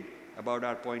educated about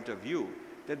our point of view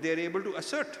that they are able to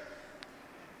assert.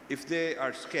 If they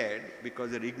are scared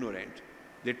because they're ignorant,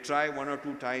 they try one or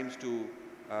two times to,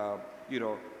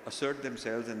 assert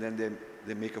themselves, and then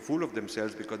they make a fool of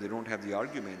themselves because they don't have the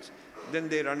arguments. Then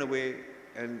they run away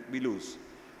and we lose.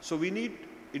 So we need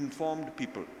informed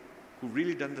people who've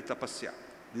really done the tapasya.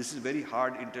 This is very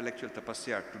hard intellectual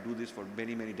tapasya to do this for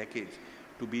many, many decades,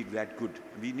 to be that good.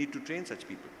 We need to train such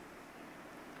people.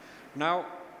 Now,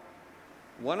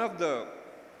 one of the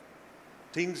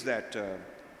things that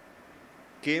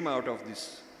came out of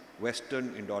this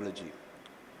Western Indology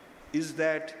is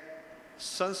that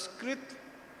Sanskrit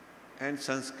and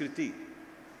Sanskriti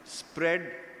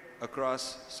spread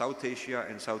across South Asia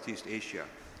and Southeast Asia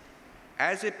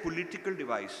as a political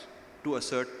device to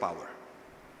assert power.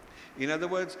 In other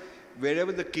words,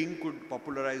 wherever the king could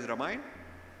popularize Ramayana,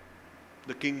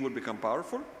 the king would become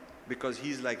powerful because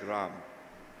he's like Ram.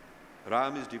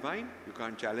 Ram is divine. You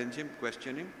can't challenge him,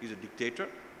 question him. He's a dictator,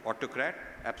 autocrat,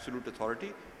 absolute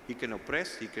authority. He can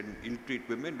oppress, he can ill-treat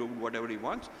women, do whatever he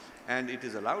wants, and it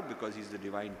is allowed because he's the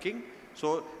divine king.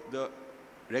 So the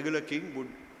regular king would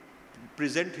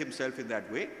present himself in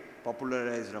that way,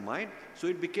 popularize Ramayana. So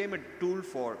it became a tool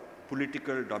for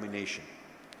political domination.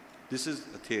 This is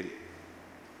a theory.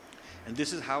 And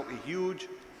this is how a huge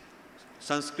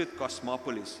Sanskrit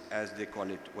cosmopolis, as they call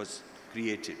it, was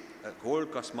created. A whole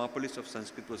cosmopolis of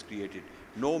Sanskrit was created.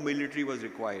 No military was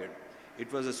required.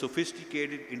 It was a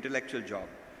sophisticated intellectual job.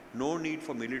 No need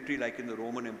for military like in the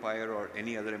Roman Empire or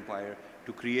any other empire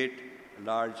to create a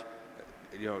large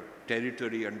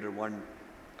territory under one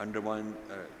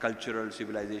cultural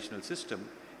civilizational system.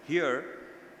 Here,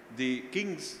 the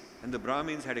kings and the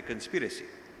Brahmins had a conspiracy.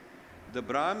 The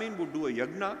Brahmin would do a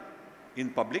yagna in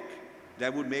public.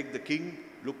 That would make the king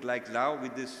look like, now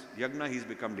with this yagna he's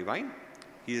become divine.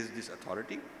 He has this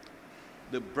authority.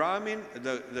 The Brahmin,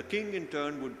 the king in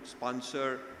turn would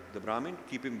sponsor the Brahmin,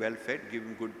 keep him well fed, give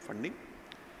him good funding.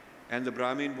 And the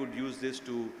Brahmin would use this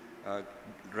to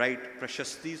write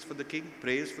prashastis for the king,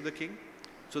 praise for the king.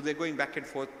 So they're going back and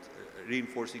forth,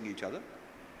 reinforcing each other.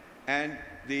 And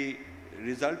the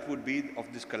result would be,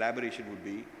 of this collaboration would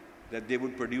be, that they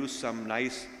would produce some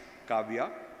nice kavya,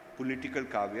 political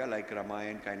kavya like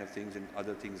Ramayana kind of things and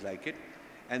other things like it.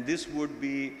 And this would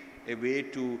be a way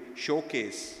to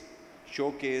showcase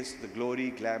the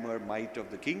glory, glamour, might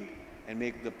of the king and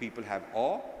make the people have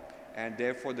awe, and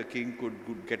therefore the king could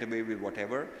get away with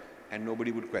whatever and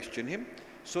nobody would question him.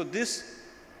 So this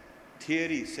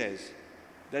theory says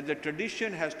that the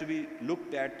tradition has to be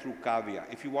looked at through kavya.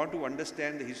 If you want to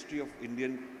understand the history of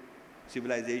Indian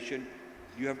civilization,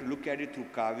 you have to look at it through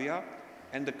kavya,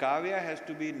 and the kavya has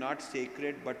to be not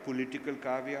sacred but political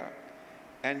kavya,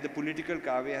 and the political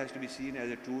kavya has to be seen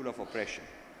as a tool of oppression.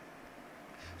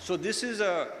 So this is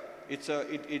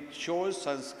it shows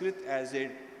Sanskrit as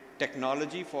a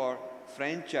technology for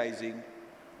franchising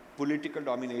political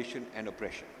domination and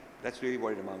oppression. That's really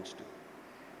what it amounts to.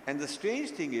 And the strange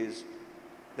thing is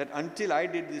that until I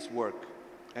did this work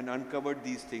and uncovered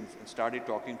these things and started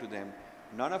talking to them,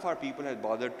 none of our people has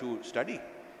bothered to study.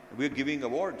 We're giving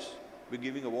awards. We're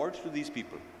giving awards to these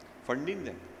people, funding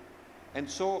them. And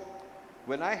so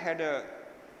when I had a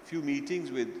few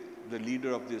meetings with the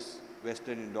leader of this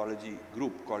Western Indology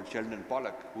group called Sheldon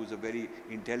Pollock, who's a very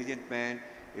intelligent man,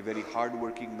 a very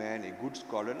hard-working man, a good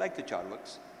scholar like the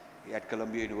Charvaks, at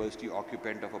Columbia University,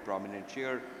 occupant of a prominent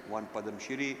chair, won Padam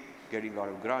Shri, getting a lot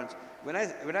of grants. When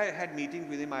I had meetings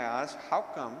with him, I asked, how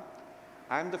come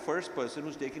I'm the first person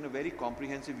who's taken a very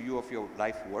comprehensive view of your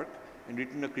life work and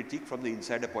written a critique from the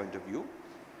insider point of view?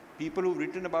 People who've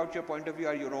written about your point of view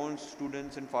are your own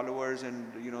students and followers,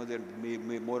 and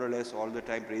they're more or less all the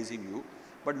time praising you.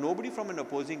 But nobody from an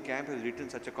opposing camp has written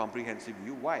such a comprehensive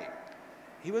view. Why?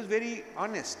 He was very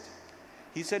honest.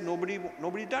 He said, nobody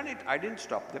done it. I didn't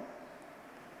stop them.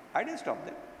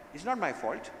 It's not my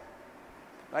fault.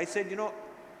 I said,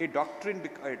 a doctrine,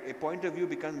 a point of view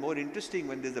becomes more interesting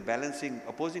when there's a balancing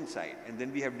opposing side, and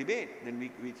then we have debate. Then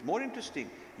it's more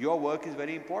interesting. Your work is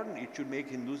very important. It should make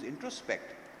Hindus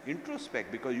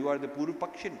introspect, because you are the Puru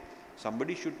Pakshin.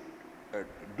 Somebody should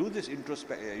do this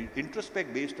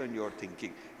introspect based on your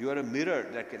thinking. You are a mirror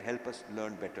that can help us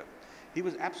learn better. He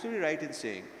was absolutely right in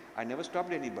saying, I never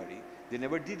stopped anybody. They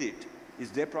never did it.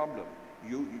 It's their problem.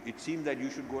 It seems that you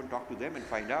should go and talk to them and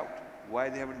find out why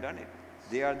they haven't done it.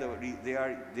 They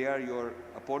are your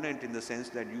opponent in the sense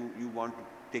that you want to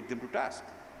take them to task.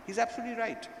 He's absolutely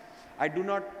right. I do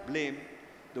not blame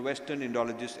the Western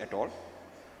Indologists at all.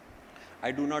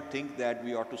 I do not think that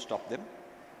we ought to stop them.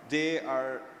 They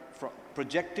are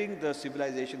projecting the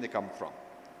civilization they come from.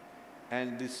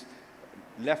 And this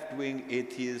left-wing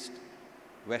atheist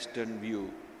Western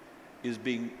view is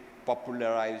being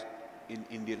popularized in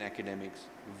Indian academics,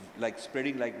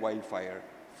 spreading like wildfire,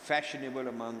 fashionable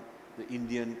among the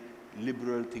Indian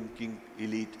liberal thinking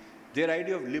elite. Their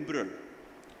idea of liberal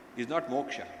is not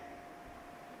moksha.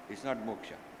 It's not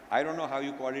moksha. I don't know how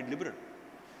you call it liberal.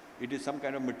 It is some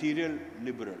kind of material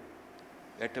liberal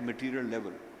at a material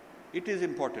level. It is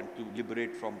important to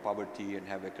liberate from poverty and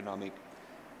have economic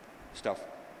stuff.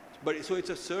 But so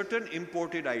it's a certain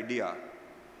imported idea,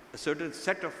 a certain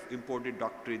set of imported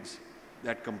doctrines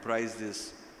that comprise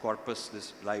this corpus,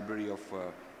 this library of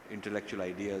intellectual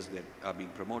ideas that are being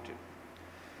promoted.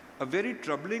 A very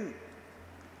troubling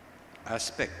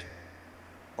aspect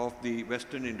of the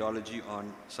Western Indology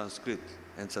on Sanskrit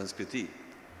and Sanskriti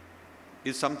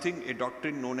is a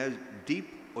doctrine known as deep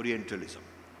Orientalism.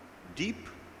 Deep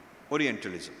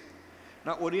Orientalism.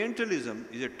 Now, Orientalism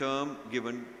is a term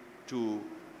given to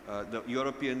the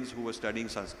Europeans who were studying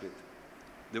Sanskrit.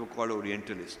 They were called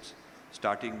Orientalists,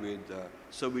 starting with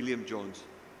Sir William Jones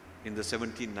in the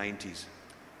 1790s.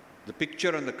 The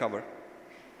picture on the cover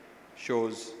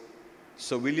shows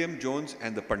Sir William Jones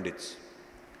and the Pandits.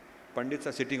 Pandits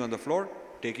are sitting on the floor,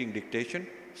 taking dictation,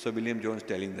 Sir William Jones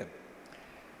telling them.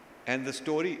 And the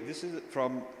story, this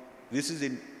is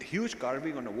in huge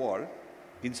carving on a wall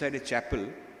inside a chapel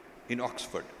in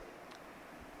Oxford.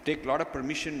 Take a lot of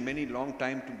permission, long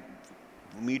time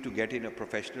for me to get in a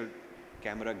professional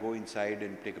camera, go inside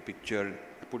and take a picture,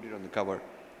 put it on the cover.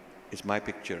 It's my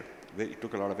picture. It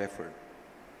took a lot of effort.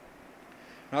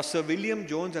 Now, Sir William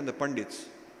Jones and the Pandits,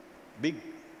 big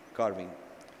carving,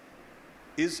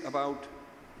 is about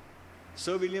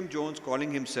Sir William Jones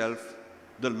calling himself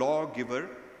the lawgiver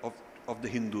of the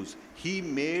Hindus. He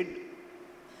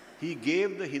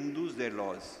gave the Hindus their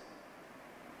laws,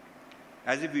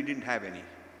 as if we didn't have any.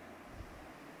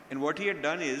 And what he had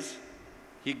done is,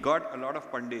 he got a lot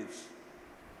of Pandits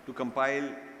to compile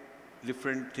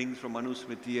different things from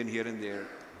Manusmriti and here and there.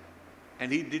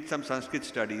 And he did some Sanskrit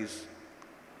studies.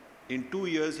 In 2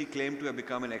 years, he claimed to have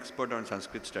become an expert on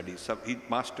Sanskrit studies. So he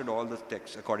mastered all the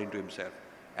texts according to himself.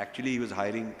 Actually, he was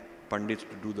hiring Pandits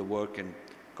to do the work and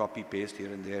copy-paste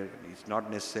here and there. It's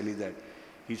not necessarily that.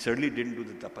 He certainly didn't do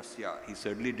the tapasya. He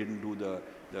certainly didn't do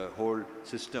the whole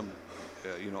system,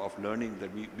 of learning that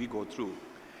we go through.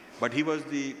 But he was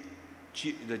the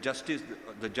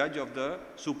judge of the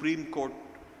Supreme Court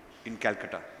in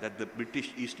Calcutta that the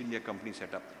British East India Company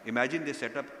set up. Imagine they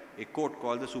set up a court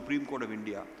called the Supreme Court of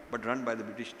India, but run by the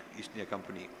British East India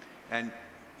Company. And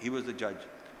he was the judge.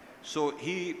 So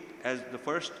he, as the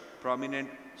first prominent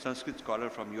Sanskrit scholar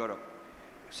from Europe,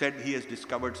 said he has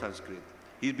discovered Sanskrit.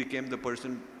 He became the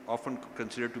person often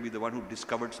considered to be the one who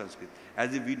discovered Sanskrit,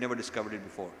 as if we never discovered it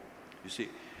before, you see.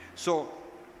 So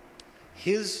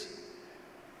he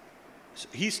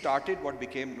started what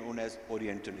became known as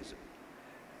Orientalism.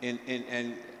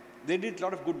 And they did a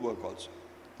lot of good work also.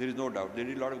 There is no doubt. They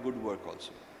did a lot of good work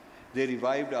also. They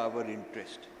revived our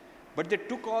interest. But they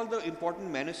took all the important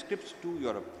manuscripts to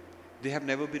Europe. They have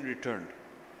never been returned.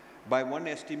 By one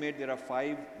estimate, there are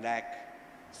 5 lakh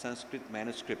Sanskrit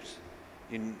manuscripts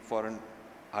in foreign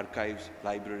archives,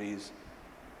 libraries,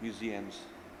 museums.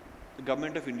 The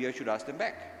government of India should ask them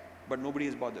back, but nobody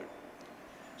has bothered.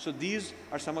 So these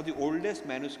are some of the oldest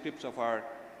manuscripts of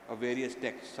various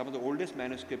texts. Some of the oldest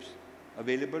manuscripts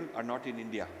available are not in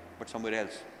India, but somewhere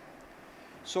else.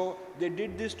 So they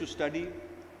did this to study.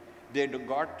 They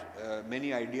got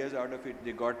many ideas out of it.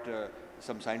 They got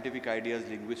some scientific ideas,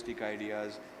 linguistic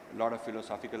ideas, a lot of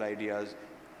philosophical ideas,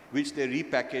 which they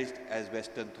repackaged as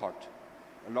Western thought.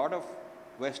 A lot of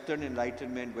Western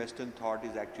enlightenment, Western thought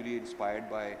is actually inspired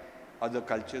by other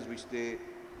cultures which they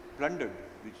plundered,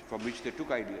 from which they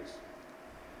took ideas.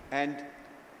 And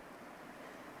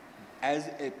as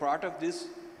a part of this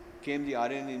came the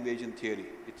Aryan invasion theory.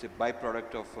 It's a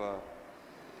byproduct of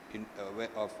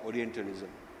Orientalism.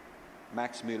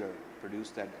 Max Muller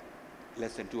produced that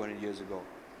less than 200 years ago.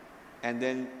 And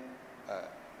then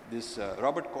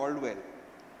Robert Caldwell,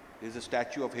 there's a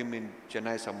statue of him in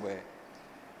Chennai somewhere.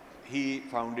 He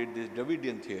founded this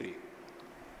Dravidian theory.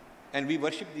 And we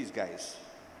worship these guys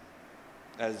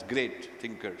as great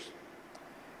thinkers.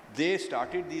 They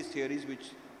started these theories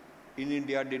which in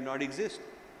India did not exist.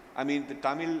 I mean, the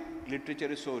Tamil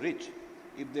literature is so rich.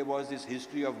 If there was this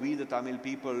history of we the Tamil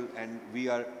people and we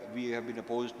have been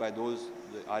opposed by the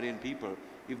Aryan people,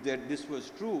 if this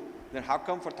was true, then how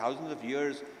come for thousands of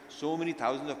years so many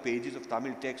thousands of pages of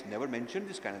Tamil text never mentioned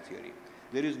this kind of theory?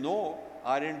 There is no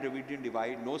Aryan-Dravidian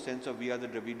divide, no sense of we are the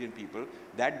Dravidian people.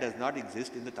 That does not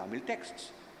exist in the Tamil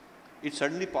texts. It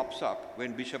suddenly pops up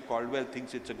when Bishop Caldwell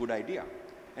thinks it's a good idea,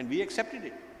 and we accepted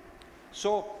it.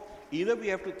 So either we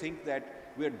have to think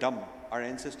that we are dumb, our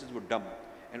ancestors were dumb,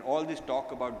 and all this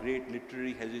talk about great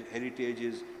literary heritage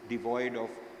is devoid of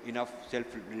enough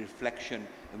self-reflection,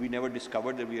 and we never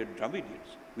discovered that we are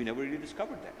Dravidians. We never really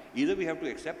discovered that. Either we have to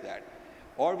accept that,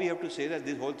 or we have to say that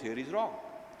this whole theory is wrong.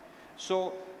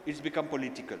 So it's become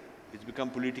political. It's become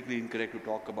politically incorrect to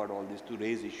talk about all this, to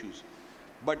raise issues.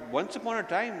 But once upon a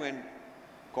time when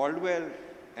Caldwell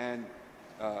and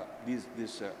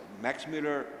Max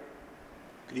Muller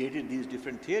created these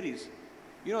different theories,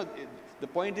 the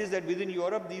point is that within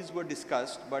Europe these were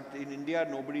discussed, but in India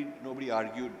nobody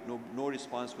argued, no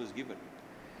response was given.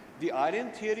 The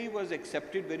Aryan theory was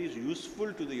accepted very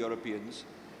useful to the Europeans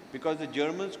because the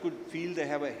Germans could feel they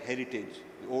have a heritage,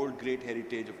 the old great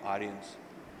heritage of Aryans.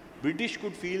 British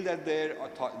could feel that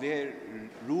their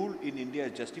rule in India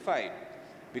is justified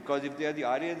because if they are the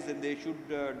Aryans, then they should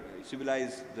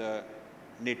civilize the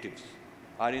natives,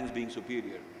 Aryans being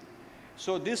superior.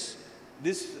 So this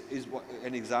is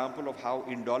an example of how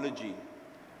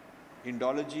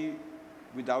Indology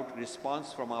without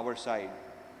response from our side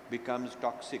becomes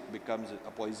toxic, becomes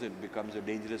a poison, becomes a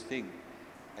dangerous thing.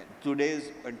 And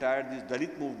today's this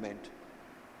Dalit movement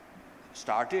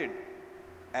started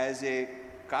as a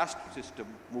caste system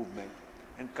movement,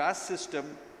 and caste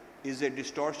system is a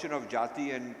distortion of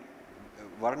jati and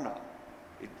varna.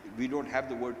 We don't have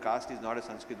the word caste, is not a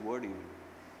Sanskrit word even.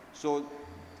 So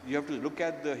you have to look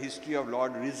at the history of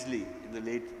Lord Risley in the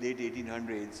late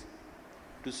 1800s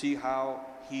to see how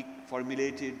he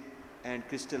formulated and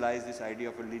crystallized this idea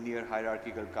of a linear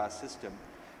hierarchical caste system,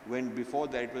 when before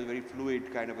that it was a very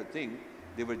fluid kind of a thing.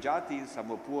 There were jatis, some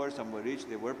were poor, some were rich,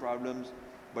 there were problems,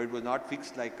 but it was not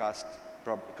fixed like caste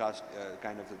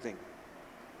kind of a thing.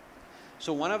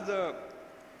 So one of the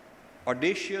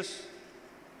audacious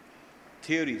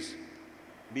theories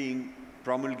being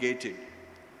promulgated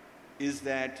is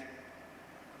that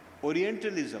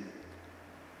Orientalism,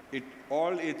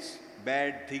 all its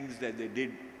bad things that they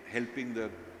did helping the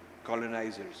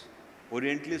colonizers,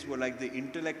 Orientalists were like the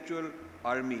intellectual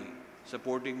army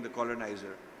supporting the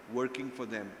colonizer, working for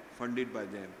them, funded by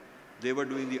them. They were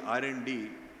doing the R&D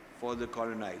for the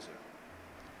colonizer.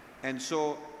 And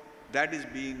so that is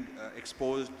being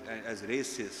exposed as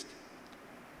racist.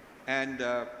 And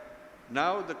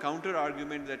now the counter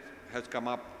argument that has come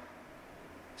up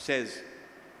says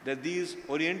that these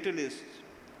Orientalists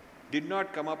did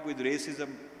not come up with racism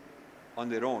on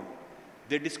their own.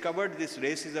 They discovered this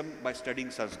racism by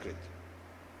studying Sanskrit.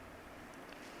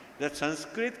 That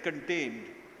Sanskrit contained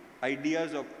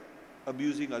ideas of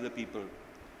abusing other people,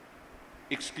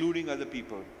 excluding other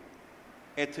people,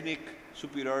 ethnic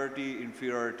superiority,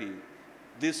 inferiority,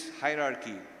 this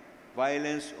hierarchy,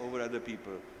 violence over other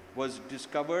people, was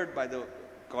discovered by the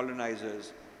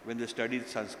colonizers when they studied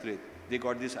Sanskrit. They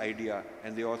got this idea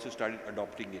and they also started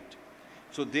adopting it.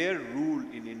 So their rule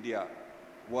in India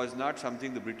was not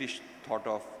something the British thought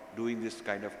of doing this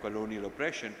kind of colonial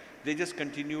oppression. They just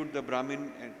continued the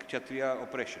Brahmin and Kshatriya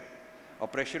oppression.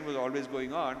 Oppression was always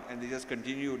going on, and they just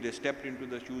continued. They stepped into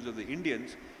the shoes of the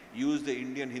Indians, used the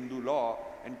Indian Hindu law,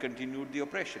 and continued the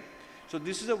oppression. So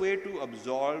this is a way to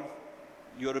absolve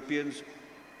Europeans,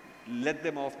 let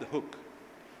them off the hook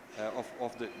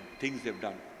of the things they've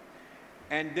done.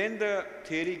 And then the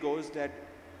theory goes that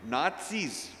the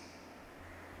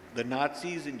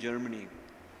Nazis in Germany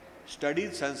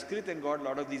studied Sanskrit and got a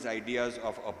lot of these ideas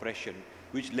of oppression,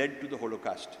 which led to the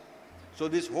Holocaust. So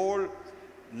this whole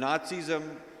Nazism,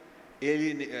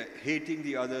 hating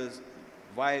the others,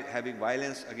 having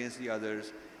violence against the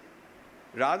others,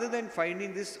 rather than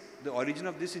finding this, the origin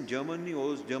of this in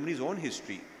Germany's own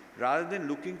history, rather than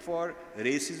looking for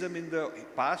racism in the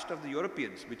past of the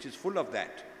Europeans, which is full of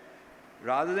that,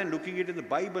 rather than looking at it in the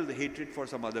Bible, the hatred for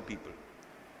some other people.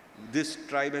 This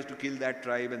tribe has to kill that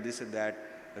tribe and this and that.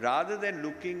 Rather than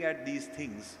looking at these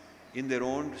things in their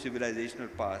own civilizational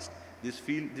past, this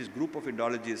group of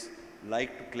Indologists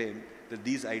like to claim that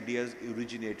these ideas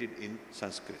originated in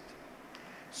Sanskrit.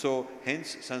 So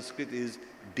hence Sanskrit is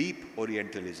deep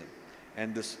Orientalism,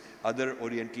 and this other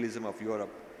Orientalism of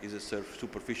Europe is a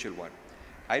superficial one.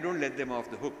 I don't let them off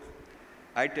the hook.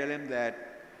 I tell them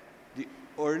that the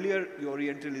earlier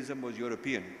Orientalism was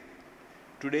European.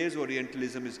 Today's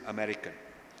Orientalism is American.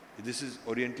 This is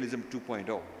Orientalism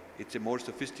 2.0. It's a more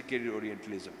sophisticated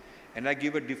Orientalism. And I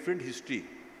give a different history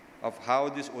of how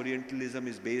this Orientalism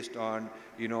is based on,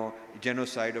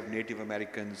 genocide of Native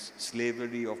Americans,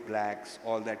 slavery of blacks,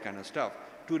 all that kind of stuff,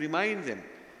 to remind them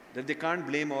that they can't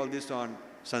blame all this on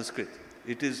Sanskrit.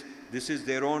 This is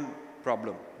their own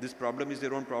problem. This problem is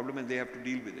their own problem, and they have to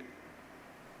deal with it.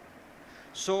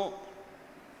 So,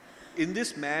 in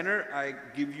this manner, I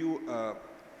give you in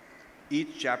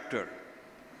each chapter,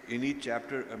 a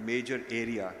major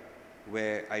area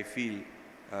where I feel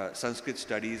Sanskrit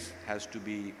studies has to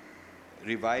be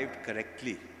revived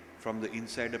correctly from the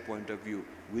insider point of view,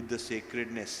 with the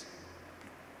sacredness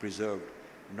preserved,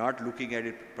 not looking at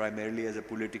it primarily as a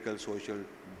political, social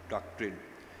doctrine.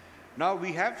 Now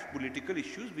we have political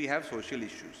issues, we have social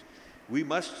issues. We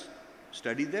must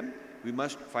study them, we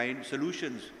must find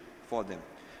solutions for them.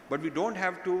 But we don't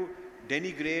have to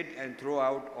denigrate and throw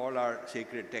out all our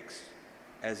sacred texts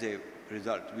as a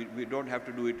result. We don't have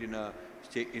to do it in a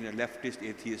leftist,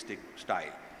 atheistic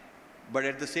style. But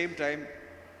at the same time,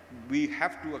 we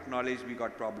have to acknowledge we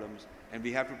got problems, and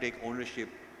we have to take ownership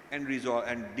and resolve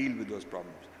and deal with those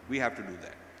problems. We have to do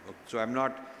that. Okay. So I'm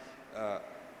not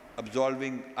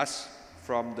absolving us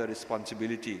from the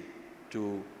responsibility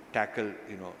to tackle,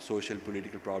 social,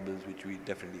 political problems, which we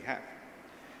definitely have.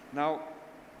 Now,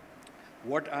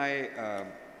 what I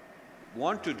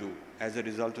want to do as a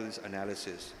result of this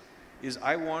analysis is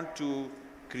I want to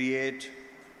create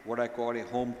what I call a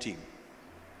home team.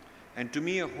 And to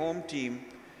me, a home team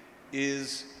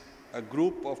is a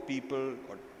group of people,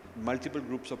 or multiple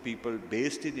groups of people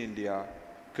based in India,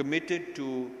 committed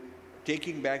to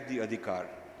taking back the adhikar,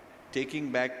 taking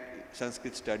back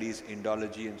Sanskrit studies,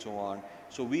 Indology, and so on.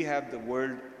 So we have the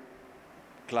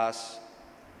world-class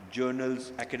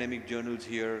journals, academic journals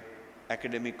here,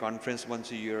 academic conference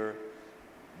once a year,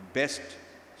 best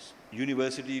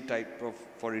university type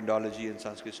for Indology and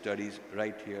Sanskrit studies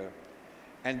right here.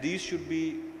 And these should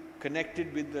be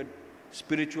connected with the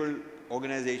spiritual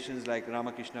organizations like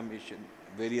Ramakrishna Mission,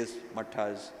 various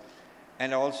matthas,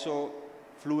 and also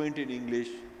fluent in English,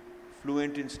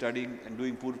 fluent in studying and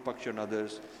doing Purvapaksha and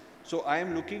others. So I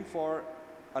am looking for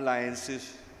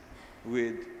alliances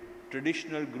with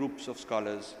traditional groups of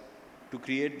scholars to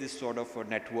create this sort of a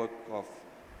network of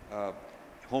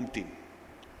home team,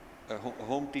 a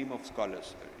home team of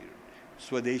scholars,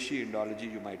 Swadeshi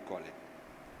Indology you might call it.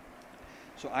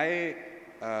 So I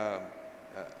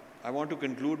want to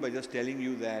conclude by just telling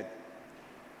you that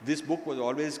this book was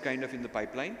always kind of in the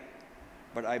pipeline,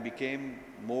 but I became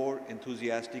more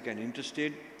enthusiastic and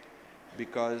interested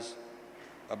because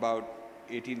about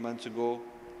 18 months ago,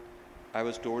 I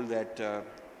was told that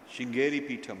Sringeri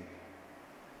Peetham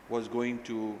was going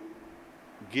to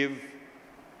give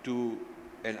to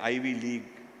an Ivy League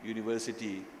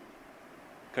university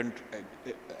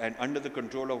and under the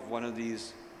control of one of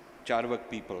these Charvak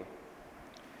people,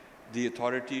 the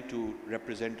authority to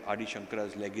represent Adi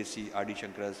Shankara's legacy, Adi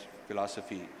Shankara's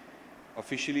philosophy,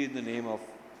 officially in the name of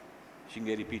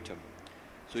Sringeri Peetham.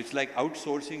 So it's like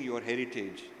outsourcing your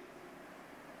heritage.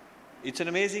 It's an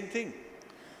amazing thing.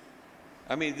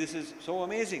 I mean, this is so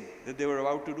amazing that they were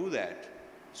about to do that.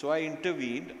 So I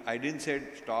intervened. I didn't say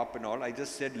stop and all. I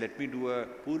just said, let me do a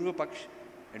Purva Paksh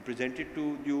and present it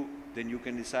to you. Then you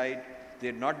can decide. They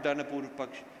had not done a Purva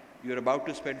Paksh. You're about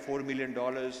to spend $4 million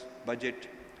budget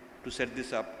to set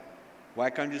this up. Why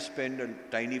can't you spend a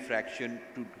tiny fraction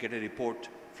to get a report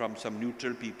from some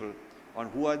neutral people on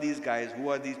who are these guys, who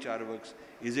are these Charvaks,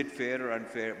 is it fair or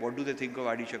unfair, what do they think of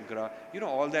Adi Shankara? You know,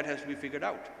 all that has to be figured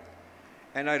out.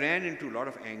 And I ran into a lot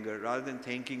of anger. Rather than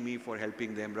thanking me for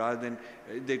helping them, rather than,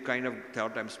 they kind of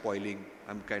thought I'm spoiling,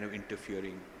 I'm kind of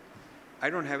interfering. I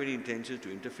don't have any intentions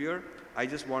to interfere. I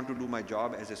just want to do my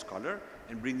job as a scholar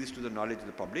and bring this to the knowledge of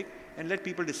the public and let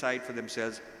people decide for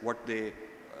themselves what they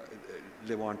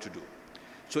want to do.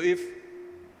 So if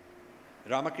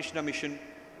Ramakrishna Mission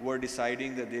were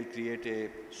deciding that they'll create a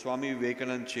Swami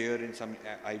Vivekananda chair in some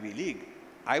Ivy League,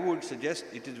 I would suggest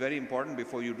it is very important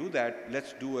before you do that,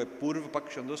 let's do a Purva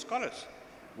Paksh on those scholars.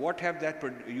 What have that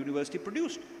university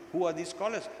produced? Who are these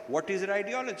scholars? What is their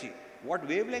ideology? What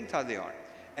wavelength are they on?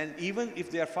 And even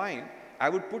if they are fine, I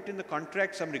would put in the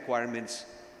contract some requirements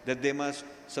that they must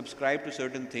subscribe to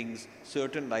certain things,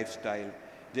 certain lifestyle.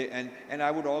 And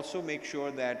I would also make sure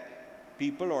that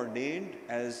people ordained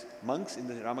as monks in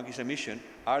the Ramakrishna Mission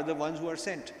are the ones who are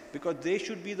sent, because they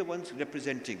should be the ones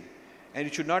representing. And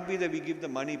it should not be that we give the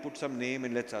money, put some name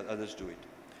and let others do it.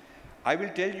 I will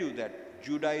tell you that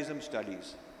Judaism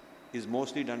studies is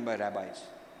mostly done by rabbis,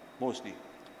 mostly.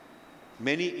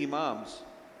 Many imams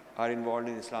are involved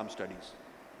in Islam studies.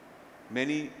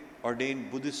 Many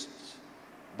ordained Buddhists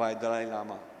by Dalai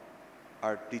Lama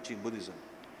are teaching Buddhism.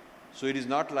 So it is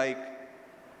not like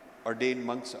ordained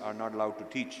monks are not allowed to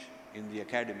teach in the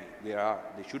academy. They are,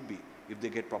 they should be, if they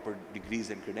get proper degrees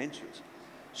and credentials.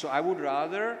 So I would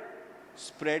rather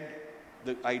spread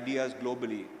the ideas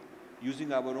globally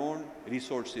using our own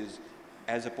resources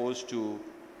as opposed to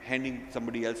handing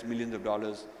somebody else millions of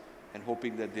dollars and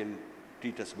hoping that they'll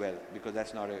treat us well, because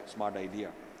that's not a smart idea.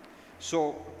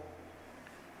 So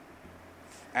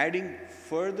adding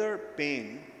further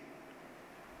pain,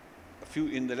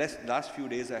 in the last few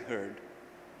days I heard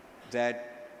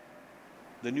that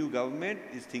the new government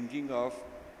is thinking of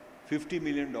 $50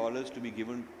 million to be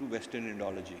given to Western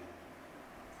Indology.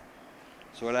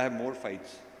 So I have more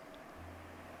fights.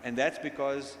 And that's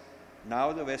because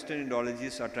now the Western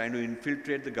Indologists are trying to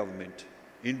infiltrate the government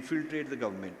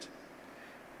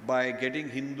by getting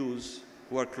Hindus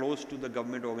who are close to the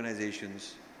government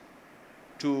organizations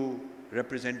to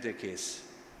represent their case.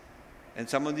 And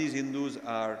some of these Hindus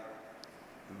are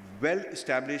well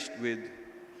established with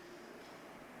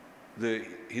the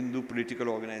Hindu political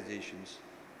organizations,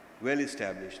 well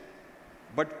established,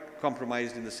 but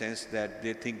compromised in the sense that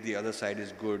they think the other side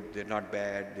is good, they're not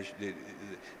bad,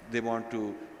 they want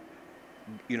to,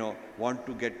 want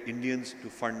to get Indians to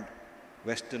fund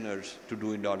Westerners to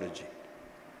do Indology.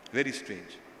 Very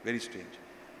strange, very strange.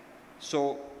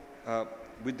 So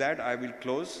with that, I will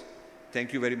close.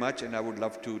 Thank you very much, and I would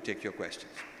love to take your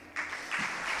questions.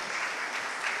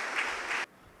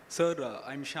 Sir,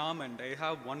 I'm Shyam, and I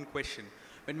have one question.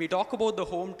 When we talk about the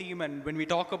home team and when we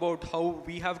talk about how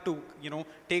we have to,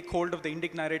 take hold of the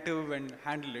Indic narrative and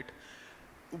handle it,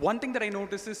 one thing that I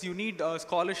notice is you need a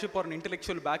scholarship or an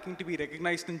intellectual backing to be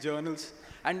recognized in journals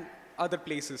and other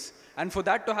places. And for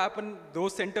that to happen,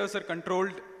 those centers are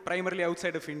controlled primarily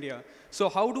outside of India. So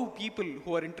how do people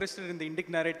who are interested in the Indic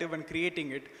narrative and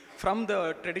creating it from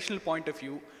the traditional point of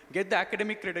view get the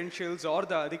academic credentials or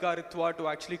the adhikaritva to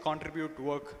actually contribute to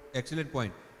work? Excellent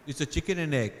point. It's a chicken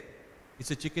and egg. It's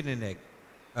a chicken and egg.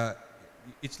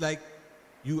 It's like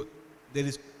there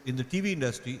is, in the TV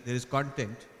industry, there is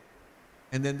content,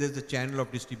 and then there's the channel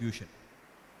of distribution.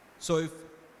 So if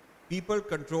people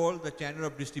control the channel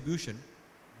of distribution,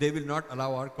 they will not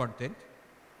allow our content.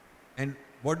 And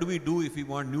what do we do if we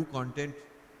want new content?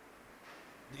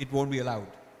 It won't be allowed.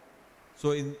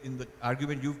 So in the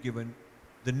argument you've given,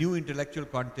 the new intellectual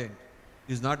content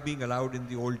is not being allowed in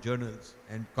the old journals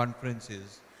and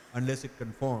conferences unless it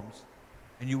conforms.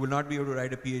 And you will not be able to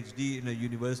write a PhD in a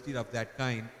university of that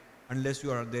kind unless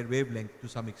you are on their wavelength to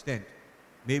some extent.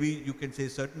 Maybe you can say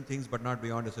certain things but not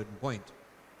beyond a certain point.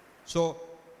 So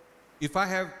if I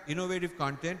have innovative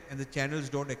content and the channels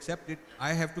don't accept it,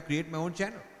 I have to create my own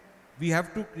channel. We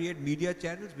have to create media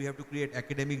channels, we have to create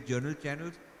academic journal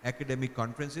channels, academic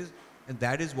conferences, and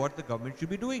that is what the government should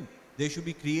be doing. They should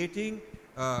be creating,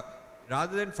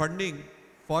 rather than funding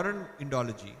foreign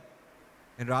Indology,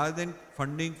 and rather than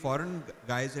funding foreign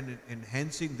guys and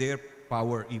enhancing their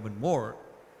power even more,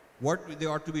 what they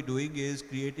ought to be doing is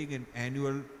creating an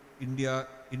annual Indian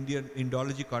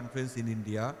Indology conference in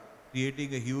India,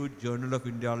 creating a huge journal of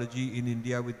Indology in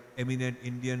India with eminent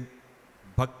Indian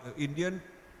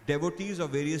devotees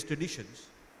of various traditions,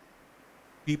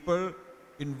 people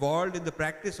involved in the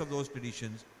practice of those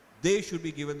traditions. They should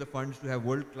be given the funds to have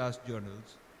world-class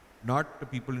journals, not the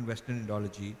people in Western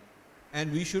Indology.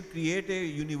 And we should create a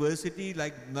university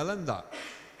like Nalanda.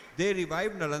 They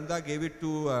revived Nalanda, gave it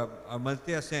to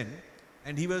Amartya Sen,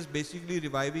 and he was basically he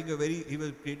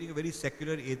was creating a very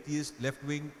secular, atheist,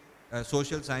 left-wing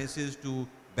social sciences to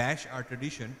bash our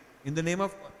tradition in the name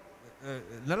of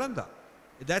Nalanda.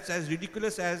 That's as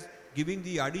ridiculous as giving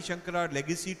the Adi Shankara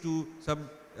legacy to some,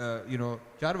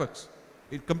 Charvaks.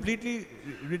 It's completely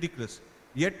ridiculous.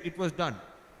 Yet it was done.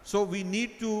 So we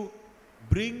need to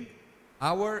bring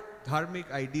our dharmic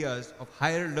ideas of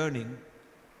higher learning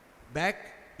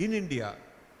back in India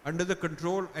under the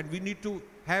control, and we need to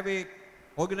have a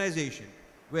organization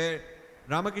where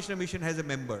Ramakrishna Mission has a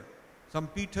member, some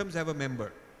Peethams have a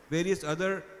member, various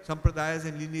other sampradayas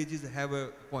and lineages have an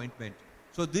appointment.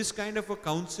 So this kind of a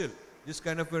council, this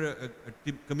kind of a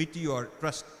committee or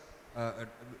trust,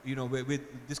 with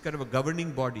this kind of a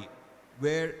governing body,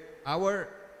 where our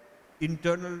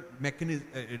internal mechanism,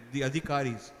 the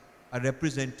adhikaris are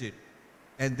represented,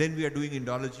 and then we are doing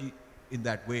Indology in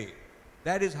that way.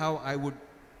 That is how I would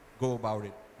go about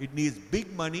it. It needs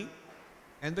big money,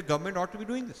 and the government ought to be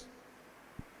doing this.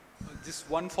 Just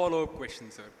one follow-up question,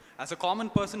 sir. As a common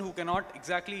person who cannot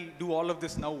exactly do all of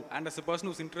this now, and as a person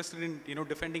who's interested in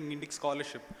defending Indic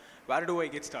scholarship, where do I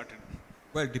get started?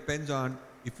 Well, it depends on,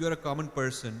 if you're a common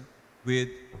person with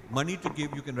money to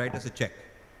give, you can write us a check.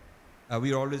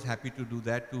 We are always happy to do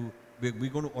that. We're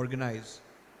going to organize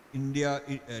India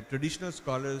traditional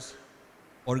scholars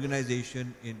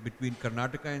organization in between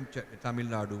Karnataka and Tamil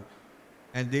Nadu,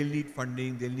 and they'll need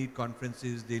funding, they'll need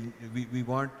conferences. We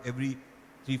want every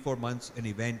 3-4 months an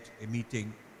event, a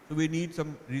meeting. So we need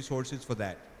some resources for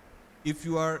that. If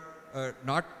you are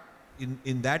not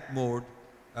in that mode,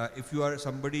 if you are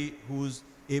somebody who's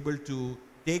able to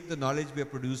take the knowledge we are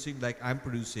producing, like I'm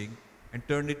producing, and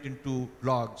turn it into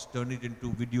blogs, turn it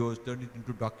into videos, turn it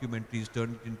into documentaries,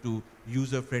 turn it into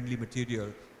user-friendly material,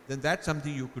 then that's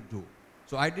something you could do.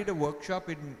 So I did a workshop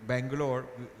in Bangalore.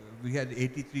 We had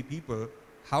 83 people,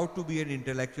 how to be an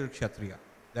intellectual Kshatriya.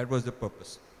 That was the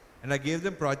purpose. And I gave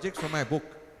them projects from my book,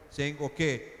 saying,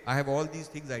 okay, I have all these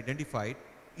things identified.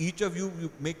 Each of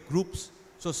you make groups.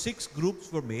 So 6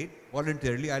 groups were made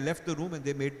voluntarily. I left the room and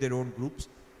they made their own groups.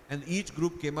 And each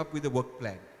group came up with a work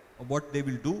plan of what they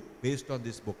will do based on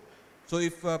this book. So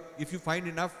if you find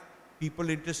enough people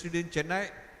interested in Chennai,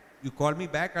 you call me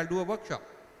back, I'll do a workshop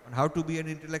on how to be an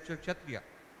intellectual Kshatriya.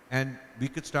 And we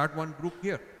could start one group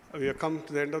here. We have come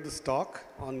to the end of this talk.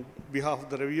 On behalf of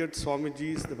the revered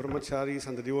Swamijis, the Brahmacharis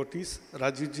and the devotees,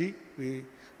 Rajivji, we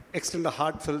extend a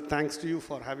heartfelt thanks to you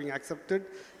for having accepted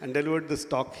and delivered this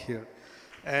talk here.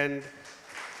 And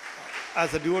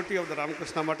as a devotee of the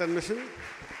Ramakrishna Matan Mission,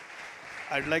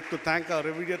 I'd like to thank our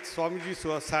revered Swamijis who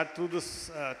have sat through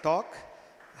this talk,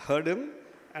 heard him,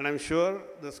 and I'm sure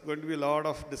there's going to be a lot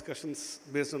of discussions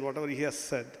based on whatever he has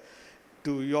said.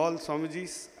 To you all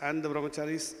Swamijis and the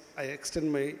Brahmacharis, I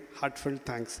extend my heartfelt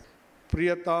thanks.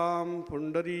 Priyatam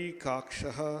Pundari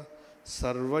Kakshaha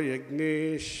Sarva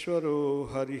Yagneshwaro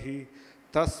Harihi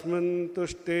Tasmin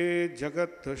Tushte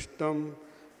Jagat Tushtam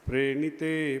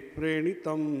Prenite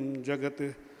Prenitam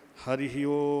Jagat Harihi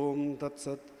Om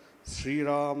Tatsat Sri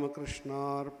Ramakrishna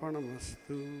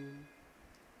Arpanamastu.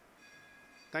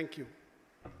 Thank you.